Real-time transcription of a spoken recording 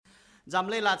จำ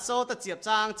เลยลัดโซ่ตะเจียบจ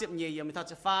างเจียบเยี่ยมไม่ทัน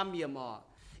จะฟ้าเยี่ยม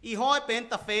อีห้อยเป็น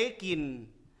ตะเฟกิน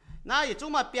น่าอย่าจุ่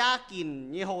มมาเปียกิน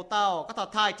ยี่โหเต้าก็ถอด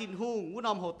ทายทิ้นหุ่งวุ้น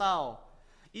อมโหเต้า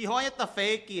อีห้อยตะเฟ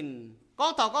กินก้อ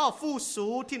งเต้าก็ฟูสู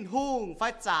ทิ้นหุ่งไฟ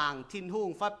จางทิ้นหุ่ง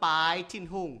ไฟปลายทิ้น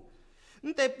หุ่ง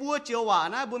นั่นแต่ปัวเจียวหวา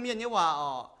นะบัวเมียนยี่หวา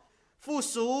ฟู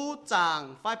สูจาง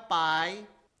ไฟปลาย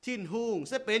ทิ้นหุ่งเ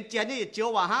สเป็นเจียนี่เจียว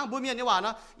หวาฮะบัวเมียนยี่หวาน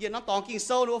ะเย็นน้ำตองกินโ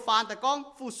ซ่หรือฟานแต่ก้อง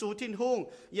ฟูสูทิ้นหุ่ง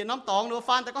เย็นน้ำตองหรือฟ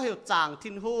านแต่ก็เหี่ยวจาง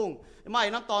ทิ้นหุ่งไม่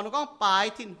น้ำตองหรือก้องปลาย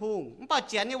ทิ้นหุ่งมันป่าเ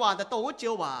จียนยี่หวาแต่โตเจี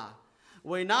ยวหวา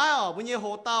vậy nãy bây giờ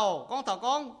hồ tàu con thảo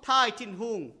con thai thiên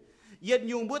hùng nhiệt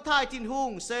dùng bữa thai thiên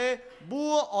hùng sẽ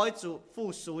bua ỏi chủ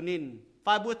phụ số nín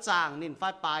phải bua chàng nín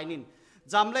phải bài nín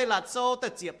dám lấy lạt sâuแต่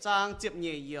เจียบจางเจียบเห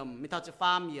ยี่ยมไม่เท่าจะฟ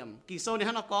าร์มเยี่ยมกี่โซนี่ฮ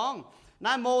ะน้องกองน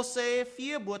ายโมเสฟี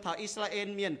ยบัวถาอิสราเอล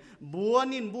เมียนบัว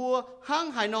นินบัวหั่ง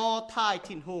ไหนอทาย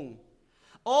ทินหง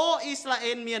โออิสราเอ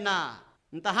ลเมียนน่ะ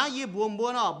แต่หายีบัวบัว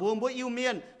เนาะบัวอิวเมี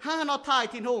ยนหั่งนอทาย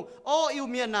ทินหงโออิว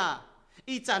เมียนน่ะ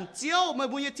อีจันเจียวไม่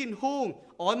บัวทินหง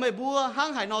อ๋อไม่บัวหั่ง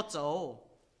ไหนอโจ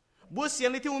บัวเสียง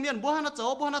ในที่เมียนบัวหั่งนอโจ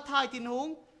บัวหั่งนอทายทินหง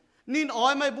นินอ๋อ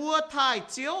ไม่บัวทาย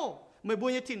เจียวไม่บัว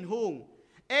ทินหง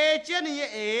เอเจนี่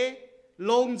เอ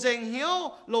ลงเจงเหียว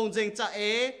ลงเจงจะเอ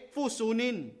ฟูซูนิ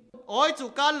นอ้อยจุ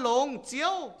การลงเจีย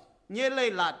วเย่เลย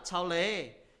หลัดชาวเล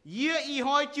เยี่ยอีห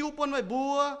อยจิวปนไม่บั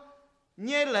วเ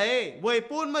ย่เลยเวย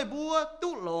ปนไม่บัวตุ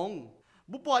ลง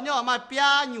บุปผาเนี่ยมาเปีย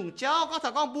หยุ่งเจ้าก็ถ้า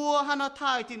ก้องบัวฮันนาท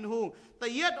ายทินหงแต่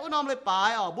เย็ดอุ้นอมเลยปลาย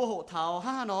บัวโหเท้า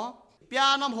ฮ่าเนาะเปีย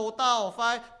น้ำโหเต้าไฟ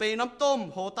เป็นน้ำต้ม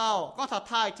โหเต้าก็ถ้า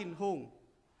ทายทินหง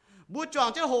บัวจวง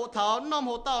เจ้าโหเท้าน้ำโ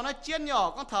หเต้านะเจียนหยอก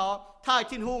ก็เท้าทาย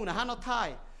ทินหงนะฮันนาทาย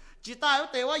จีตาย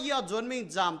แต่ว่าเยี่ยจวนมิง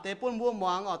จำแต่ปนบัวหม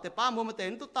วงแต่ป้ามัวมาเต็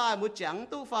นตู้ตายมัวจัง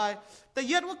ตู้ไฟแต่เ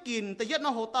ย็ดว่ากินแต่เย็ดน้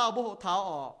ำโหเต้าบัวโหเท้า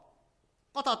ออก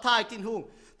ก็ถ้าทายทินหง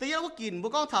แต่เย็ดว่ากินบัว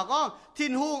ก้องถาก้องทิ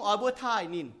นหงบัวทาย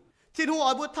นินทินหง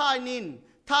บัวทายนิน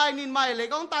ทายนินไม่เลย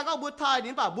ก้องตาก็บัวทายนิ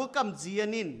นป่ะบัวกำเจีย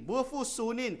นินบัวฟูซู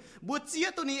นินบัวเจีย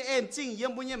ตัวนี้เอ็นจริงเยี่ย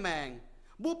มบัวเนี่ยแมง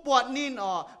บัวปวดนิน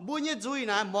บัวเนี่ยจุย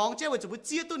นะมองเจ้าว่าจะบัวเ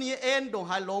จียตัวนี้เอ็นดง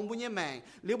หายลงบัวเนี่ยแมง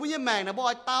หรือบัวเนี่ยแมงนะบัว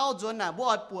เต้าจวนนะบั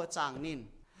วปวดจางนิน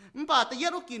มันป่าแต่เย็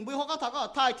ดว่ากินบุยหก็ถาก็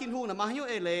ทายทินหุงนะมาให้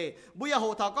เอเลยบุยโห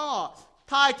ถาก็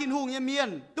ทายทินหุงเมียน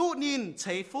ตุนินเฉ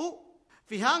ยฟุ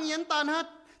ฝีหางยันตานฮัด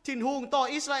ทินหุงต่อ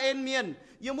อิสราเอลเมียน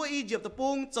ยังว่าอียิปต์ตะปุ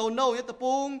งโจโนยัตะ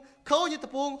ปุงเขายัตะ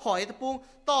ปุงหอยตะปุง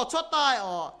ต่อชดตาย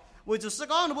วิจุส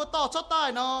ก้อนนบัวต่อชดตาย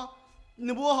เนาะน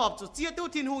บัวหอบจุดเจี๊ยตู้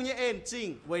ทินหุงยังเอ็นจริง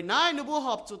ไว้นายนบัวห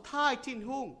อบจุดทายทิน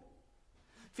หุง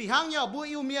ฝีหางยาบัว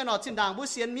อิวเมียนทินด่างบัว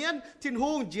เสียนเมียนทินหุ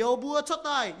งเจียวบัวชดต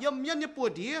ายยำเมียนยังปว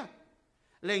ดเดีย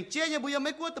เหล่งเจี๊ยยังบุยไ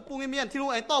ม่กลัวตะปูเมียนที่รู้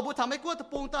ไอ้ต่อบุทำไม่กลัวตะ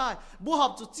ปูตายบุหอ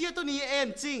บจุดเจี๊ยตัวนี้เอง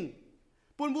จริง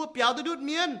ปุ่นบัวเปียวตัวดุดเ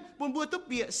มียนปุ่นบัวตุ๊บเ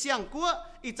ปียเสียงกลัว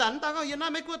อีจันตาก็ยันน่า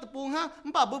ไม่กลัวตะปูฮะมั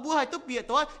นป่าบัวให้ตุ๊บเปีย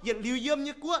ตัวยันลิวเยี่ยมเ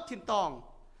นี่ยกลัวทินตอง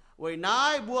ไว้นา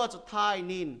ยบัวจุดทาย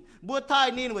นินบัวทาย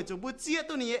นินไว้จุดบัวเจี๊ย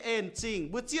ตัวนี้เองจริง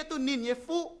บัวเจี๊ยตัวนินเนี่ย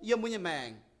ฟุเยี่ยมบุญแมง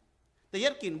แต่ยั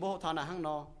ดกินบัวเท้าหน้าห้างน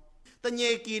อแต่เย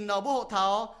กินบัวเท้า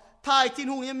ทายทิน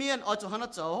หุงเมียนจุดฮัน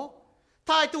โจ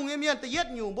ทายตุงเมียนแต่ยัด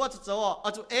อยู่บัวจะโจ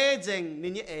จุเอเจง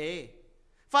นี่เอ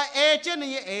ไฟเอเจน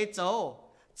นี่เอโจ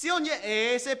เจียวนี่เอ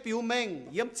เสปิวเมง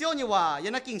ยำเจียวนี่ว่ายั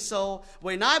นนักกินโซไ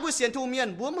ว้นายบัวเสียนทุงเมียน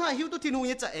บัวมาหิวตุทินุง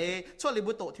นี่จะเอช่วยเลย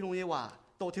บัวโตทินุงนี่ว่า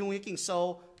โตทินุงนี่กินโซ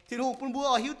ทินุงปุ่นบัว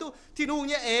หิวตุทินุง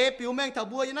นี่เอปิวเมงถ้า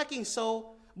บัวยันนักกินโซ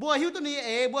บัวหิวตุนี่เอ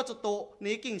บัวจะโต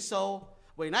นี่กินโซ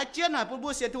ไว้นายเจียนหายปุ่นบั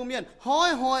วเสียนทุงเมียนห้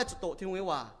อยจะโตทินุงนี่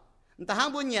ว่าแต่หาง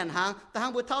บัวเหยียนหางแต่หาง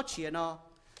บัวเท้าเฉียนเนาะ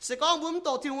สกองบัวมันโต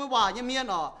ที่ลงว่ายังมี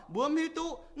นบัวมีตู้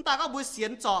ตาก็บัวเสีย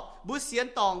นจอบบัวเสียน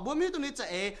ตองบัวมีตู้นี้จะ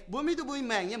บัวมีตู้บัว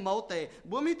แมงยังเมาเตะ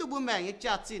บัวมีตู้บัวแมงยัง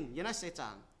จ่าจินยังน่าเสียจั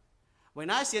งวัน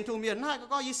นั้นเสียนทูเมียนให้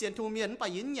ก็ยิ่งเสียนทูเมียนไป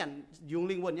ยินยันยุง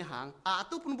ลิงวนยังหาง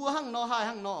ตู้ปุ่นบัวหั่งนอให้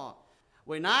หั่งนอ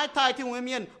วันนั้นทายที่ลงเ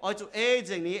มียนจุเจ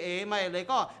งนี้ไม่เลย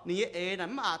ก็นี่นั่น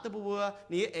มาตู้บัว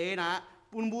นี่นะ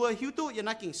ปุ่นบัวหิวตู้ยัง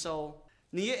น่ากินโซ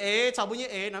นี่ชาวบัวนี่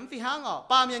นั่นฟิหั่ง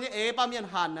ป้าเมียนี่ป้าเมียน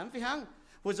หันนั่นฟิหั่ง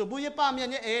ผู้สูบบุญป้าเมีย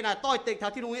นี่นะต้อยเต็กท่า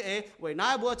ที่ลุงนี่ไว้นา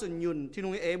ยบัวจุนยุนที่ลุ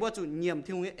งนี่บัวจุนเงียม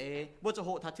ที่ลุงนี่บัวจุโห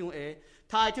ท่าที่ลุง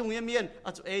ทายที่ลุงนี่เมียน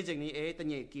จุเจงนี้แต่เ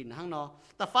นี่ยกินหั่งเนาะ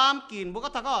แต่ฟาร์มกินบัวก็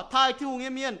ท่าก็ทายที่ลุง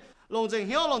นี่เมียนลงเจงเ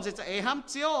หี้ยวลงเจงจะห้าม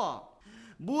เจียว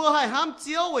บัวให้ห้ามเ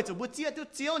จียวไว้จุบัวเจียวตัว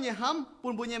เจียวเนี่ยห้ามปุ่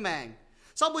นบัวเนี่ยแมง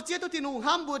สอบบัวเจียวตัวที่ลุง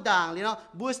ห้ามบัวด่างเลยเนาะ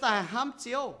บัวสไตล์ห้ามเ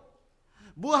จียว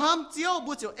บัวห้ามเจียว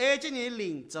บัวจุเจนี่ลิ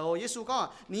งโจเยซูก็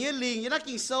นี่ลิงยันนัก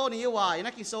กินโซนี่ว่ายัน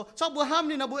นักกินโซชอบบัวห้าม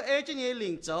นี่นะบัวเจนี่ลิ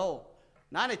งโจ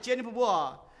นั่นเนี่ยเจียนนี่บัว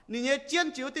นี่เนี่ยเจียน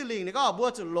จิ๋วที่ลิงนี่ก็บัว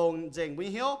จุลงเจงบุญ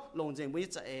เหี้ยวลงเจงบุญ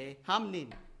จะห้ามนิน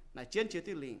นั่นเจียนจิ๋ว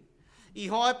ที่ลิงอี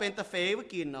หอยเป็นตะเฟวิ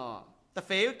กินตะเ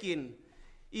ฟวิกิน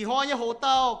อีหอยเนี่ยโหเ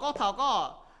ต้าก็เท่าก็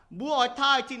บัวท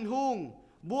ายทินหุง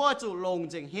บัวจุลง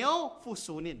เจงเหี้ยวฟู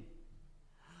สูนิน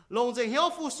lồng dành hiếu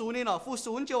phu sú nên nó phu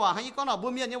sú chưa hòa hay có nó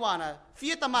bùa miên như hòa nè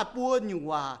phía ta mà bùa nhung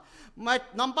hòa mà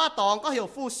năm ba tòng có hiểu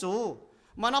phu sú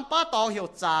mà năm ba tòng hiểu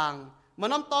chàng mà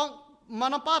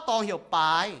năm ba tòng hiểu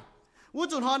bài vũ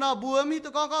trụ họ nó bùa mi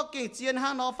tụi con có kinh chiến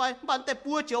hang nó phải bạnแต่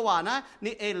bùa chưa hòa nè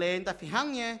ni ê lên ta phải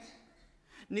hang nhé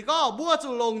ni có bùa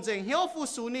trụ lồng dành hiếu phu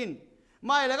sú nên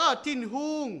mai là có thiên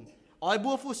hung ỏi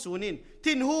bùa phu sú nên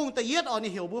thiên hung ta yết ỏi ni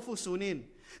hiểu bùa phu sú nên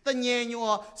แต่เงี้ยอยู่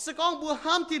สกองบัว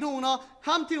ห้ามทิ้งหูเนาะ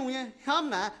ห้ามทิ้งหูเนี่ยห้าม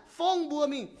นะฟ้องบัว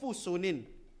มิงฟูสูนิน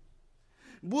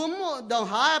บัวมั่วดอง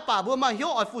หายป่าบัวมาเหี้ย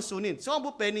วอ่อยฟูสูนินสกองบั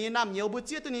วเป็นนี่น้ำเหี้ยวบัวเ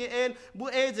จี๊ยตัวนี้เองบัว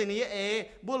เอจะนี่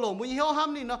บัวหลงบัวเหี้ยวห้าม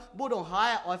นี่เนาะบัวดองหาย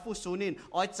อ่อยฟูสูนิน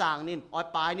อ่อยจางนินอ่อย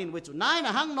ปลายนินไว้จุดไหนน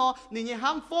ะห้างเนาะนี่เนี่ยห้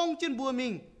ามฟ้องจินบัวมิ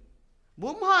งบั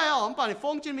วไม่ให้อ่ะมันป่านี่ฟ้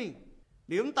องจินมิงเ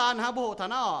ดี๋ยวมันตาลฮะบัวฐา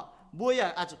นะอ่ะบัวอยา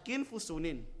กอาจจะกินฟูสู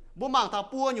นินบัวมังทา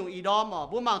ปัวอยู่อีดอมอ่ะ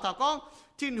บัวมังทากอง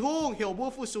ทิ้งหูเหี่ยวบัว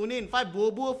ฟูสูนินไฟบั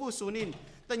วฟูสูนิน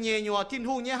แต่เงี้ยอยู่ทิ้ง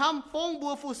หูเนี่ยห้ามฟ้องบั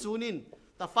วฟูสูนิน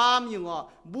แต่ฟาร์มอยู่อ่ะ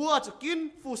บัวจะกิน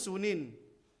ฟูสูนิน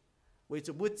ไว้จ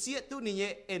ะบัวเจี๊ยตุนี่เนี่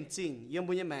ยเอ็นจริงยัง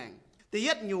บัวเนี่ยแมงแต่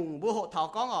ยัดยุงบัวหดเท้า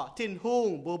กองอ่ะทิ้งหู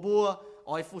บัว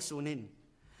อ้อยฟูสูนิน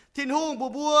ทิ้งหู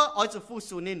บัวอ้อยจะฟู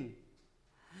สูนิน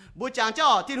บัวจางเจ้า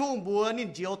ทิ้งหูบัวนิน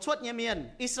เจียวชดเนี่ยเมียน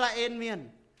อิสราเอลเมียน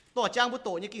ตัวจางบัวโต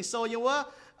เนี่ยกินโซยังวะ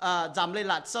จำเลย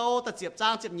หลัดโซ่แต่เจียบจา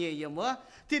งเจียบเยี่ยมวะ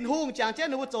ทิ้งหูจางเจ้า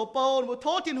หนูโจโปหนูโท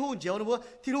ษทิ้งหูเจียวหนู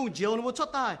ทิ้งหูเจียวหนูชด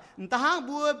ตายแต่ห้าง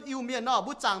บัวอิวเมียนเนาะ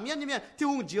บัวจางเมียนยังเมียนทิ้ง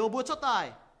หูเจียวบัวชดตาย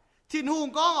ทิ้งหู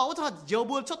ก้องเอาถ้าเจียว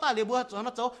บัวชดตายเลยบัวจอน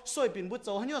โจสวยปิ่นบัวโจ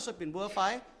ให้เนี่ยสวยปิ่นบัวไฟ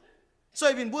สว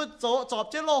ยปิ่นบัวโจจอบ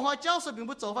เจ้าโลหอยเจ้าสวยปิ่น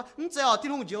บัวโจไฟเจ้าทิ้ง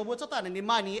หูเจียวบัวชดตายในนี้ไ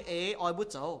ม่นี้ออยบัว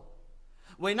โจ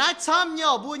ไว้นายช้ำเนี่ย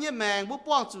บัวเนี่ยแมงบัว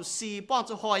ป้องจุสีป้อง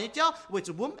จุหอยเจ้าไว้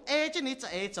จุบุ้มเจ้านี้จะ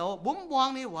โจบุ้มวาง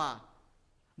นี่ว่า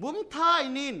บุ้มท้าย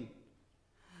นิน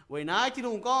ไว้นายที่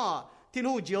นุ่งก็ที่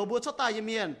นุ่งเจียวบัวชดตายเ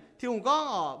มียนที่นุ่งก็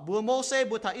บัวโมเส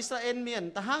บัวถ่ายอิสราเอลเมียน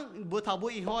แต่ห้างบัวถ่ายบัว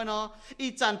อีหอยเนาะอี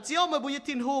จันเจียวมาบัวย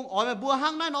ทินหุงอ๋อมาบัวห้า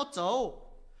งนั่นเนาะโจ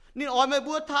นี่อ๋อมา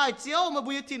บัวถ่ายเจียวมาบั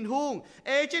วยทินหุง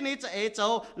เจ้านี้จะโจ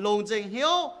ลงเจงเหี้ย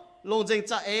วลงเจง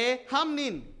จะห้ามนิ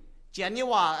นเจียนี่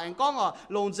ว่าอันก็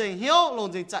ลงเจงเหี้ยวลง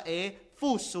เจงจะฟู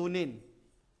สูนิน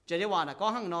เจียนี่ว่าน่ะก็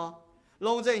ห้างเนาะล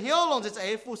งเจงเหี้ยวลงเจงจะ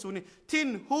ฟูสูนินทิน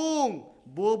หุง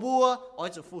บัวอ๋อ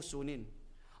จะฟูสูนิน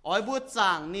อ้อยบัวจ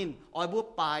างนินอ้อยบัว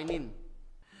ปลายนิน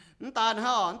ตาฮ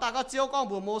ะตาก็เจียวก้อง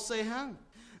บัวโมเสฮัง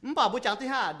ป่าบัวจางที่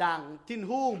ห้าดังทิน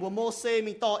หุงบัวโมเส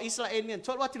มีต่ออิสราเอลเนี่ยช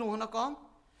ดว่าทินหุงนะก้อง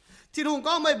ทินหุง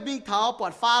ก็ไม่มีเท้าปว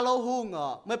ดฟ้าโลหุง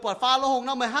ไม่ปวดฟ้าโลหุงน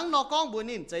ะไม่หังนอก้องบัว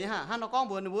นินใจฮะหังนอก้อง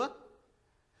บัวนึก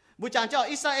บัวจางเจ้า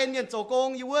อิสราเอลเนี่ยโจกง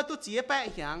อยู่ว่าตุจีแปะ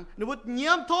หยังนึกว่าเยี่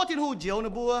ยมโทษทินหุงเจียวนึ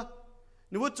ก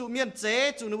ว่าจุเมียนเจ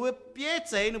จุนึกว่าเปี้ย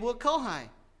เจนึกว่าเข้าหาย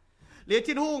เลี้ย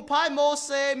ทิ้งหุงพายโมเส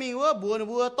มีว่าบัว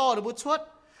บัวต่อบัวชด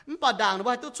มันป่าด่าง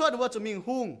บัวตุ้ชดบัวจะมี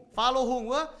หุงฟาโลหุง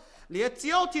ว่าเลี้ยเจี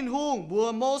ยวทิ้งหุงบัว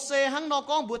โมเสหังนอ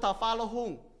กองบัวถาฟาโลหุ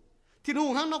งทิ้งหุ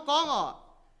งหังนอกอง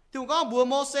ทิ้งหุงก้องบัว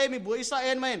โมเสมีบัวอิสราเอ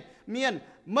ลเมียน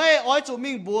ไม่อ้อยจะ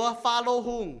มีบัวฟาโล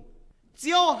หุงเ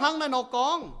จียวหังนอก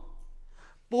อง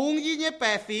ปุงยี่เนี่ยแป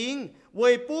ะฟิงเว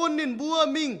ยปูนนินบัว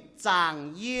มิงจาง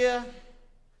เยีย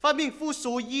ไฟมิงฟู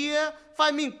สูเยียไฟ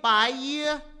มิงปลายเยีย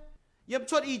ยม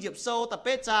ชดอียิปต์โซแต่เ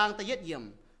ป๊ะจางแต่ยัดเยี่ยม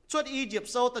ชดอียิป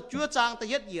ต์โซแต่จั่วจางแต่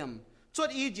ยัดเยี่ยมชด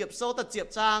อียิปต์โซแต่เจียบ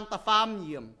จางแต่ฟาร์มเ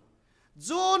ยี่ยม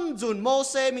จุนโม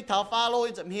เสมีเท้าฟาโร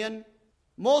จะเฮียน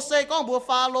โมเสก้องบัวฟ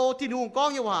าโรที่หุงก้อง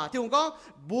อยู่ว่าที่หุงก้อง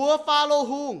บัวฟาโร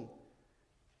หุง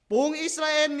ปุงอิสรา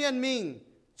เอลเมียนมิง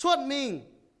ชดมิง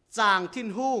จางทิน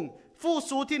หุงฟู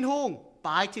สูทินหุงป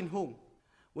ลายทินหุง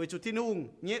เวจุทินหุง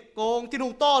เนี่ยโกงทินหุ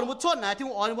งต่อหรือว่าชดไหนทิน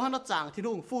หุงอ่อนหรือว่าจางทิน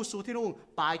หุงฟูสูทินหุง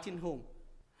ปลายทินหุง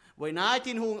ไว้นาย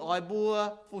ทิ้งหุงอ้อยบัว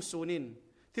ฟูสูนิน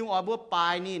ทิ้งอ้อยบัวปลา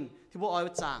ยนินทิ้งบัวอ้อย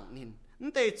จางนินนั่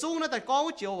นแต่จุ้งนั่นแต่ก้อง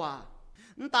เจียวว่า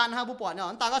นั่นตาหาบัวปอดเนี่ย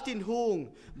นั่นตาก็ทิ้งหุง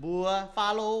บัวฟา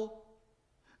โล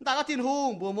นั่นตาก็ทิ้งหุง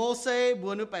บัวโมเสบั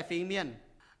วนึกไปฟิงเมียน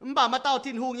นั่นป่ามาเต่า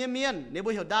ทิ้งหุงเยี่ยมในบั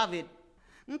วเหี่ยวดาวิด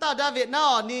นั่นเต่าดาวิดน่า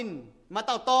นินมาเ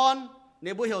ต่าตอนใน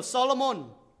บัวเหี่ยวโซโลมอน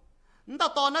นั่นเต่า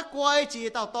ตอนนักกวยจี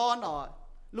เต่าตอน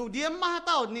ลูกเดียมมาเ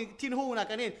ต่านี่ทิ้งหุงนะ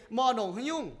กันนี่มอหนง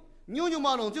หยุ่งอยู่ม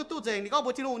าหนงจู่ตู้เจงนี่ก็บุ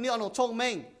ตรนุ่งนี่เอาหนงชงเม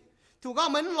งถูกก็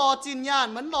เหมือนรอจินยาน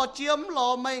เหมือนรอเจียมรอ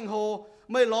เมงโฮ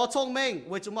ไม่รอชงเมงเ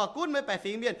วจุมากุ้นไม่แปะฟิ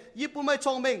งเบียนญี่ปุ่นไม่ช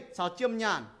งเมงสาวเจียมย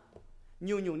านอ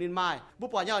ยู่นินไม้บุป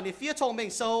ผาเนี่ยนี่เฟี้ยชงเมง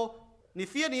โซนี่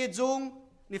เฟี้ยนี่จุง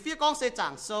นี่เฟี้ยกองเสจา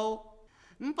งโซ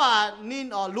ป่านิน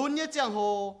ลุ้นเนี่ยเจียงโฮ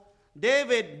เด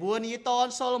วิดบัวนี่ตอน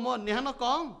โซโลมอนนี่ฮันนก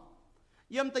อง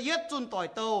เยี่ยมตะเย็ดจุนต่อย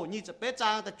โตนี่จะเป๊ะจา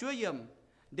งแต่ช่วยเยี่ยม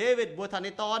เดวิดบัวทันใน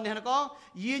ตอนนี่นะก็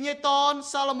ยีในตอน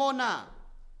ซาโลมอนน่ะ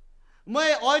ไม่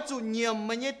อ้อยจุเยี่ยมไ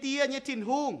ม่เนี่ยเตี้ยเนี่ยทิ้ง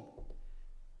หุง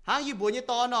หางยีบัวเนี่ย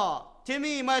ตอนที่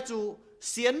มีมาจุ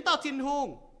เสียนเต้าทิ้งหุง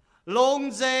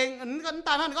lồng dèn ấn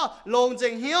tan hắn có lồng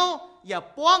dèn hiếuอย่า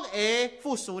ป้วง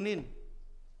ผู้สูนิน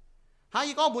หา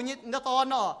อีก็บุญนี่ตอน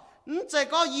เนาะใจ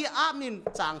ก็ยีอาบนิน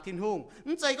จางทินหง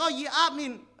ใจก็ยีอาบนิ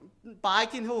นปลาย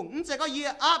ทินหงใจก็ยี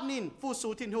อาบนินผู้สู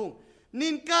ทินหงนิ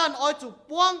นการอ้อยจุ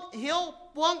ป้วงเหียว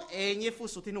ป้วงเนี่ยผู้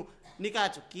สูทินหงนี่การ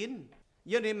จุกินเ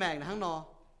ยอะในแมงนะทั้งเนาะ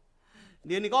เ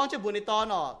ดี๋ยวนี้ก็จะบุญในตอน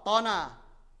เนาะตอนน่ะ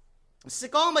สิ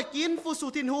ก้องมากินผู้สู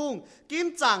ทินหงกิน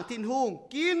จางทินหง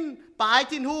กินปลาย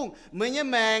ทินหงเหมือนเนี่ย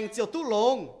แมงเจียวตู้ล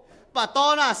งป่าตอ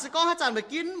นน่ะสิก้องให้จานมา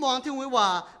กินมองที่หัวว่า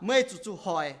ไม่จู่ๆห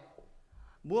อย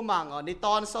บัวมังในต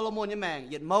อนโซโลมอนยังแมงเ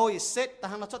หยียดเมาเหยียดเซ็ตแต่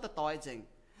ทั้งเราชอบแต่ต่อยจริง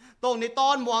ตรงในตอ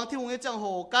นมวงที่หงเงี้ยจะโห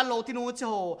การโลที่หงเงี้ยจะ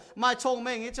โหมาชงแ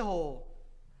ม่งเงี้ยจะโห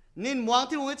นินมวง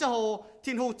ที่หงเงี้ยจะโห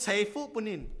ที่หงเฉยฟุบ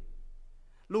นิน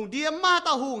ลุงเดียมมาต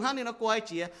าหงห้างนี่นะกวยเ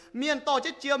จียเมียนต่อจ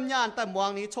ะเจียมยานแต่มว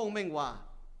งนี้ชงแม่งว่า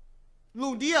ลุ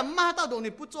งเดียมมาตาดง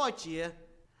นี่ผู้จ้อยเจีย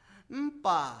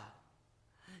ป่า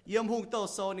เยี่ยมหงโต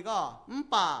โซนี่ก็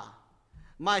ป่า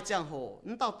ไม่จังโห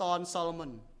เต่าตอนโซโลมอ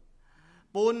น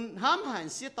ปุ่นห้ามหาย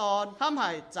เสียตอนห้ามหา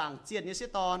ยจางเจียนเนี่ยเสีย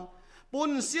ตอนปุ่น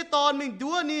เสียตอนมิงดั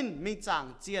วนินมิงจาง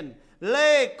เจียนเล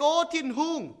โกทิน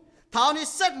หุงเท้านี่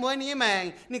เซ็ตมวยนี้แมง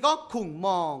นี่ก็ขุ่งม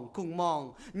อง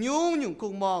ยุ่ง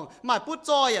ขุ่งมองไม่ปุ๊ด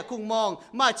จอยอย่าขุ่งมอง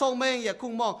ไม่ชงเมงอย่าขุ่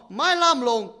งมองไม่ล่ำล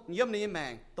งเยี่ยมนี้แม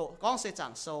งโตก้องเสจา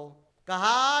งโซกะฮ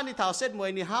านี่เท้าเซ็ตมวย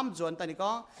นี่ห้ามจวนแต่นี่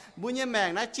ก็บุญยี่แมง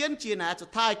นะเจียนจีนะจุด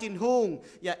ท้ายทินหุง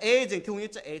อย่าจึงทุ่งนี้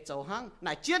จะโจหังไหน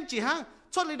เจียนจีหัง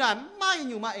ชดเลยได้ไม่อ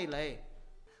ยู่มาเลย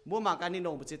บัวมังการนี่น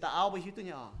งบุษตาเอาไปฮิตตัวเ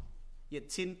นี่ยเหยียด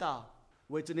ชินต่อ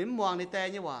เวจุนี้มองในแต่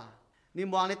เนี่ยว่านี่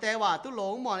มองในแต่ว่าตุ้หล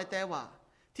งมองในแต่ว่า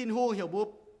ทินหูเหี่ยวบุ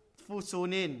ฟูซู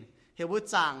นินเหี่ยวบุ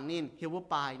จางนินเหี่ยวบุ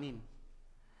ปลายนิน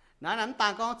นั้นต่า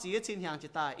งก็จีชินหางจิ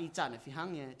ตาอีจันฟิหัง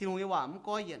เนี่ยทินหูเนี่ยว่ามัน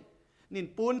ก้อยเย็นนิน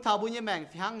ปูนเท่าบุญยี่แมง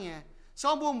ฟิหังเนี่ยซ้อ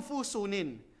มบุมฟูซูนิน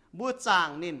บุจาง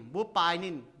นินบุปลายนิ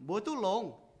นบุตุ้หลง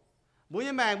บุญ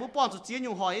ยี่แมงบุป้อนสุดจีนอ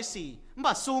ยู่หอยสี่มันบ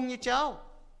าซุงยี่เจ้า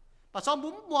ปะซ้อม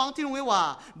บุ้มมองที่ลุงไว้ว่า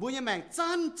บุญยังแมง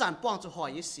จันป้องจะหอย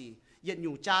ยี่สียันอ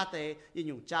ยู่จ้าเตยันอ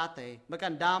ยู่จ้าเตมากั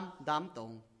นดำตร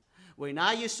งเวน่า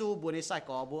เยซูบุญในสาย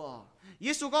กอบัวเย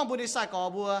ซูก็บุญในสายกอ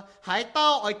บัวหายเต้า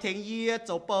อ้อยเถียงเยี่ยโจ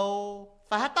เปา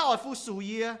ฝ่ายหายเต้าอ้อยฟูสูเ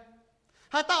ยี่ย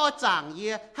หายเต้าอ้อยจางเยี่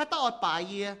ยหายเต้าอ้อยป่า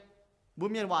เยี่ยบุญ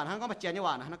เมียนหวานฮันก็มาเจียนหว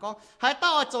านนะก็หายเต้า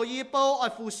อ้อยโจเยี่ยเปาอ้อ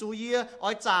ยฟูสูเยี่ยอ้อ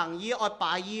ยจางเยี่ยอ้อยป่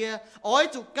าเยี่ยอ้อย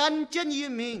จุกันเจียนยี่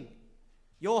มิง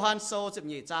โยฮันโซจะ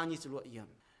มีจางยี่สุรเยี่ยม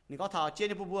นี่ก็ถาเจีย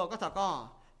นบัวก็ถาก็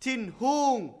ทินหุ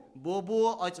งบัว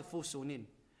อ้อยจะฟูสูนิน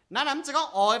นั้นจะก็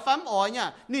อ้อยฟัมอ้อยเนี่ย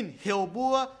นินเหี่ยวบั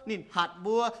วนินหัด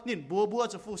บัวนินบัว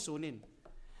จะฟูสูนิน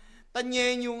แต่เย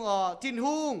ยุงทิน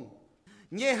หุง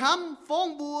เยห้ำฟง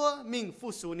บัวมิงฟู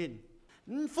สูนิน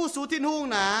ฟูสูทินหุง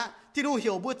นะทินหุงเ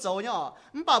หี่ยวบัวโจเนี่ย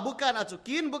มันป่าบุกการอาจจะ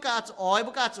กินบุกการอาจจะอ้อย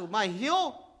บุกการอาจจะมาเหี่ยว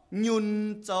ยุน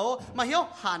โจมาเหี่ยว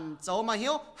หั่นโจมาเหี่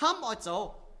ยวห้ำอ้อยโจ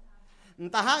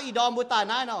แต่หากอีดอมบัวตาย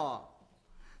น้อยเนาะ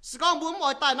สกองบัวมอ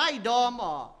ยตายน่าอีดอม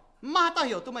มาตาเ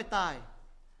หี่ยวตัวไม่ตาย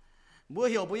บัว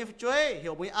เหี่ยวบัวยังช่วยเหี่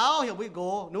ยวบัวเอาเหี่ยวบัวโก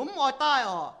หนุ่มมอยตาย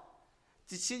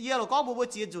จิตเยี่ยเราก็บัว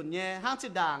จีจุนเนี่ยห้างจิ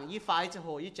ตด่างยี่ฝ่ายจะโห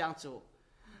ยี่จางจู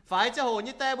ฝ่ายจะโห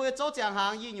ยี่แต่บัวโจจางหา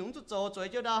งยี่หยุ่งจุโจจวย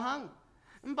เจ้าดาวห้าง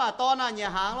มันป่าตอนน่ะเนี่ย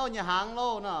หางโลเนี่ยหางโล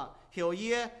น่ะเหี่ยว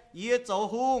ยี่โจ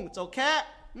หุงโจแค่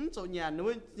โจเนี่ยนู้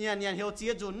นเนี่ยเหี่ยวจี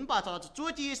จุนป่าต่อจะช่ว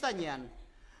ยจีสัญญาณ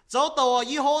โจโต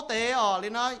ยี่โหเตะเล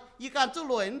ยนะยี่การจุ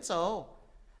รวยโจ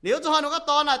เดี๋ยวจะหาหนูก็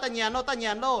ตอนน่ะแต่หยาโนแต่หย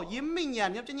าโนยิ้มไม่หยา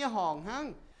ยิ้มจะเนี่ยห่องหั่ง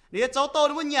เดี๋ยวเจ้าโต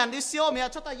นี่มันหยาดิเสียวเมีย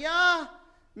ชอบแต่ยา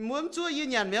เหมือนช่วยยืน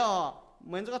หยาเมียเ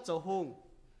หมือนจะก็เจ้าหง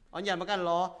หยามากันร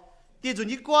อที่จุน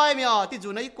ยี่กล้วยเมียที่จุ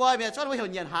นนั่นยี่กล้วยเมียชอบว่าเห็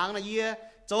นหยาหางนะเยี่ย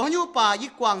เจ้าอยู่ป่ายี่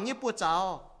กวางยี่ปวดเจ้า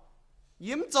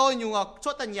ยิ้มโจอยู่ช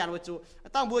อบแต่หยาไว้จู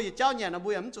ตั้งบัวอยู่เจ้าหยานะบั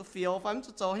วมันจูเฟียวฟัน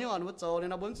จูโจอยู่อ่ะบัวโจเนี่ย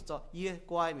นะบัวมันจูโจยี่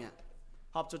กล้วยเมีย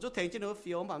หอบจูเถียงจีนบัวเ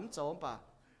ฟียวมันโจป่ะ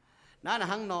นั่นน่ะ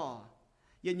หั่งนอ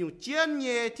ยันอยู่เจียนเ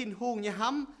ย่ทินหุงเนี่ยห้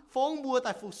ำฟงบัวแ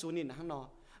ต่ฟูสูนินฮันนอ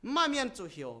มาเมียนจุ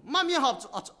เหียวมาเมียหอบจุ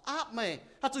อาจจะอาบไหม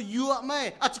อาจจะยัวไหม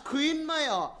อาจจะควีนไหม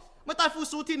ไม่ตายฟู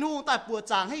สูทินหุงตายปวด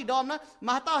จางให้ดอมนะม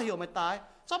าต้าเหียวไม่ตาย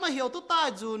ชอบมาเหียวตุ๊ตาย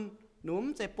จุนหนุ่ม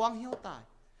ใจป้องเหียวตาย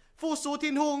ฟูสูทิ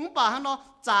นหุงป่าฮันนอ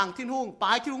จางทินหุงปล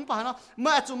ายทินหุงป่าฮันนอเ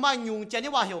มื่อจุมายุงเจ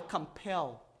นี่ว่าเหียวคำเพ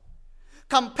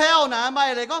ลนะไม่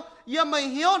เลยก็ยังไม่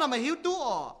เหียวนะไม่เหียวตัว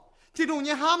ที่นุ่ง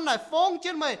ยี่ห้ามไหนฟ้องเ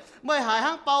ช่นไม่หายห้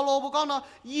างเปาโลบุกอนเนาะ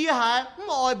ยี่หายไ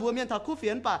ม่อ่อยบัวเมียนถักคู่เฟี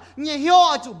ยนป่ะยี่เหี้ย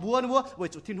วจุบัวนะบัวไว้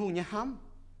จุที่นุ่งยี่ห้าม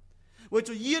ไว้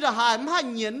จุยี่เดหายไม่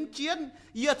เหยียนเจียน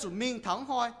ยี่จุมิงถัง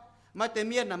หอยไม่แต่เ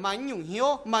มียนน่ะมันยุ่งเหี้ยว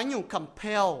มันยุ่งคำเพ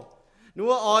ลนั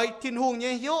วอ่อยที่นุ่ง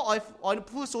ยี่เหี้ยวอ่อย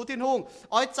ผู้สูที่นุ่ง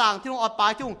อ่อยจางที่นุ่งอ่อยปลา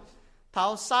ยที่นุ่งเท้า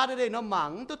ซาได้เนาะหมั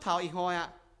งตัวเท้าอีหอย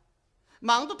ห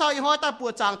มังตัวเท้าอีหอยแต่ปว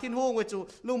ดจางที่นุ่งไว้จุ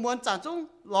ลุงมวนจางจุ้ง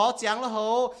ล้อเจียงละโห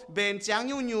เบนเจียง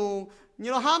ยุ่ง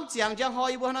như là ham chàng chàng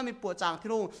hoi bữa nó mình bùa chàng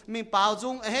thiên hùng mình bảo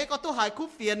dung ấy có tu hại cúp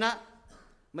phiền á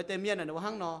mà tên miền này nó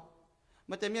hăng nó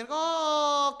mà tên miền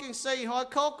có kinh xây hoi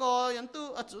khâu có những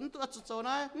tu chỗ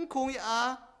này không khung vậy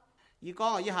à y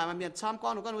con ở y hải mà miền tham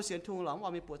con nó có nuôi xiên thùng lắm mà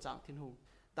mình bùa chàng thiên hùng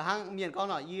แต่หางเมียนก็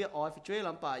หน่อยยี่ออยฟิช่วยล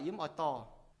ำป่ายิ้มออยต่อ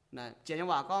นะเจียง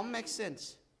ว่าก็ make sense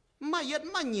ไม่ยัด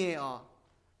ไม่เงี้ยอ่ะ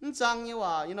จังยี่ว่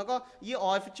ายี่น้องก็ยี่อ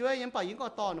อยฟิช่วยยิ้มป่ายิ้มก็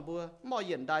ต่อนะบัวไม่เ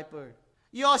ย็นได้เปิด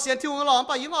ยี่ออยเสียนทิ้งหล่อ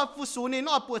ป่ายิ้มออยฟูสูนิน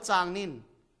ออยปวดจางนิน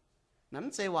นั่น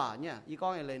เจว่าเนี่ยยี่ก้อ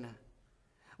งอะไรนะ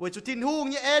เวจุทินหู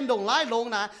ยี่เอ็นดงไล่ลง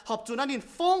นะหอบจุนั่นนิน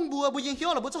ฟงบัวบัวยิงเขี้ย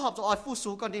วหรือบัวจะหอบจะออยฟู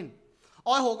สูก่อนนิน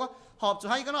ออยหกก็หอบจะ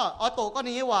ให้ก็เนาะออยโตก็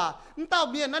นี่ว่าเต้า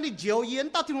เมียนนั่นนี่เจียวเย็น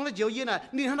เต้าที่นู้นเจียวเย็นน่ะ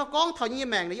นี่ท่านก้องถอยยี่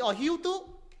แมงนี่ออยหิวตู้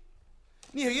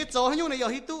นี่เฮียโจให้ยุ่งในออ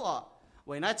ยหิวตู้อ่ะเ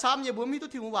ว้ยนายช้ำยี่บุ้มหิวตู้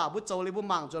ที่ว่าบุ้โจเลยบุ้ม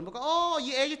มังจนบอกก็โอ้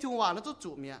ยี่เอ๋ยี่ที่ว่านั่นตู้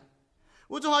จุเมีย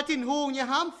บุ้จะหอยถิ่นหูยี่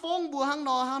ห้ามฟงบัวห้างน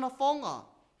อฟงอ่ะ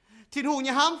ถิ่นหู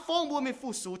ยี่ห้ามฟงบัวมีฟู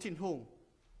สูถิ่นหู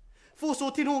ฟูสู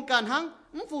ถิ่นหูกันห้าง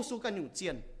ฟูสูกันอยู่เจี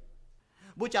ยน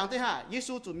บุจังที่ห้าเย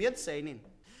ซูจุเมียนเสนิน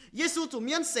เยซูจุเ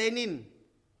มียนเสนิน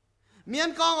เมียน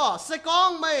กองอ่ะเสกอง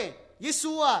ไม่เย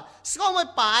ซูอ่ะเสกองไม่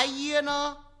ปลายเยี่ยนะ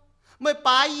ไม่ป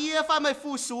ลายเยี่ยฟ้าไม่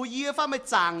ฟูสูเยี่ยฟ้าไม่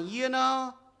จางเยี่ยนะ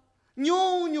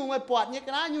ยูไม่ปวดเนี่ย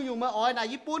กันนะยูไม่อ้อยนะ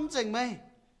ญี่ปุ่นจริงไหม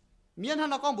เมียนท่าน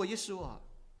นักกองบุเยซูอ่ะ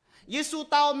เยซู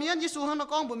เตาเมียนเยซูท่านนัก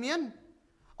กองบุเมียน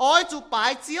อ้อยจูปลา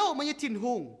ยเจียวมันยังถิ่น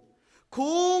หุง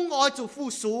คุ้งอ้อยจูฟู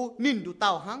สูนินดูเต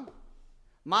าหัง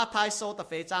มาไทยโซตะเ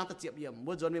ฟจางตะเจียบเยี่ยม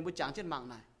บุจวนเป็นบุจางเช่นมัง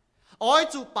นายอ้อย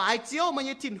จูปลายเจียวมัน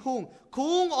ยังถิ่นหุง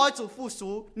คุ้งอ้อยจูฟูสู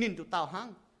นินดูเตาหัง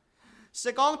เส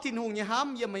กองถิ่นหุงยังห้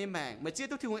ำยังไม่แมงไม่เจี๊ยบ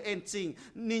ทุกถิ่นหุงเอ็นจริง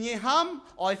นี่ยังห้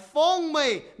ำอ้อยฟงไม่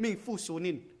มิงฟูสู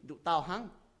นินดูเตาหัง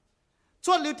ช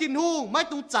วนหลิวถิ่นหุงไม่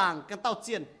ตรงจางกันเตาเ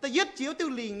จียนแต่ยึดเจียวติว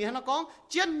ลิงเนี่ยนะก้อง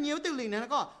เจียนเจียวติวลิงเนี่ยนะ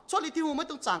ก็ชวนหลิวถิ่นหุงไม่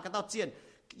ตรงจางกันเตาเจียน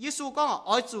เยซูก็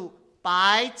อ้อยจูปลา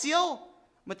ยเจียว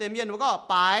มันเต็มเย็นมันก็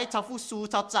ปลายชาวฟูสู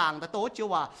ชาวจางแต่โตเจียว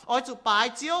ว่าอ้อยจูปลาย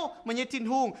เจียวมันยังถิ่น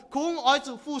หุงคุ้งอ้อย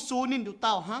จูฟูสูนินดูเต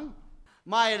าหัง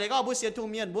ไม่เลยก็บุเสียนทุ่ง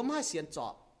เมียนบุ้มให้เสียนจอ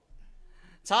บ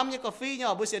ช้ำยังกาแฟเนี่ย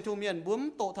บุเสียนทุ่งเมียนบุ้ม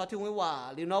โตทอทุ่งไว้ว่า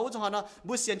หรือน้องจะหาเนาะ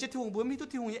บุเสียนเจ้าทุ่งบุ้มมีตุ้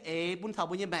ทุ่งเอบุญเถา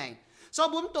บุญยังแบ่งชอบ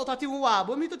บุ้มโตทอทุ่งว่า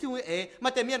บุ้มมีตุ้ทุ่งเอมา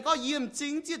แต่เมียนก็ยืมจริ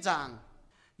งจีจัง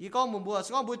ยี่ก็มุมบัว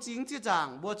ก็บัวจริงจีจัง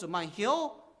บัวจุดหมายเหี้ยว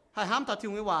ให้ห้ามทอทุ่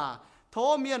งไว้ว่าโท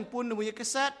เมียนปุ่นบุญยังกระ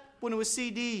เซ็ตปุ่นบุญซี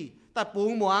ดีแต่ปู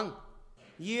งหมวง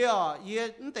เยี่ย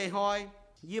นเตะหอย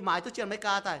ยี่หมายตัวเจียนไม่ก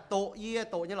าแต่โตเยี่ย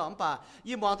โตเนี่ยหลอมป่า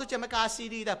ยี่หมวงตัวเจียนไม่กาซี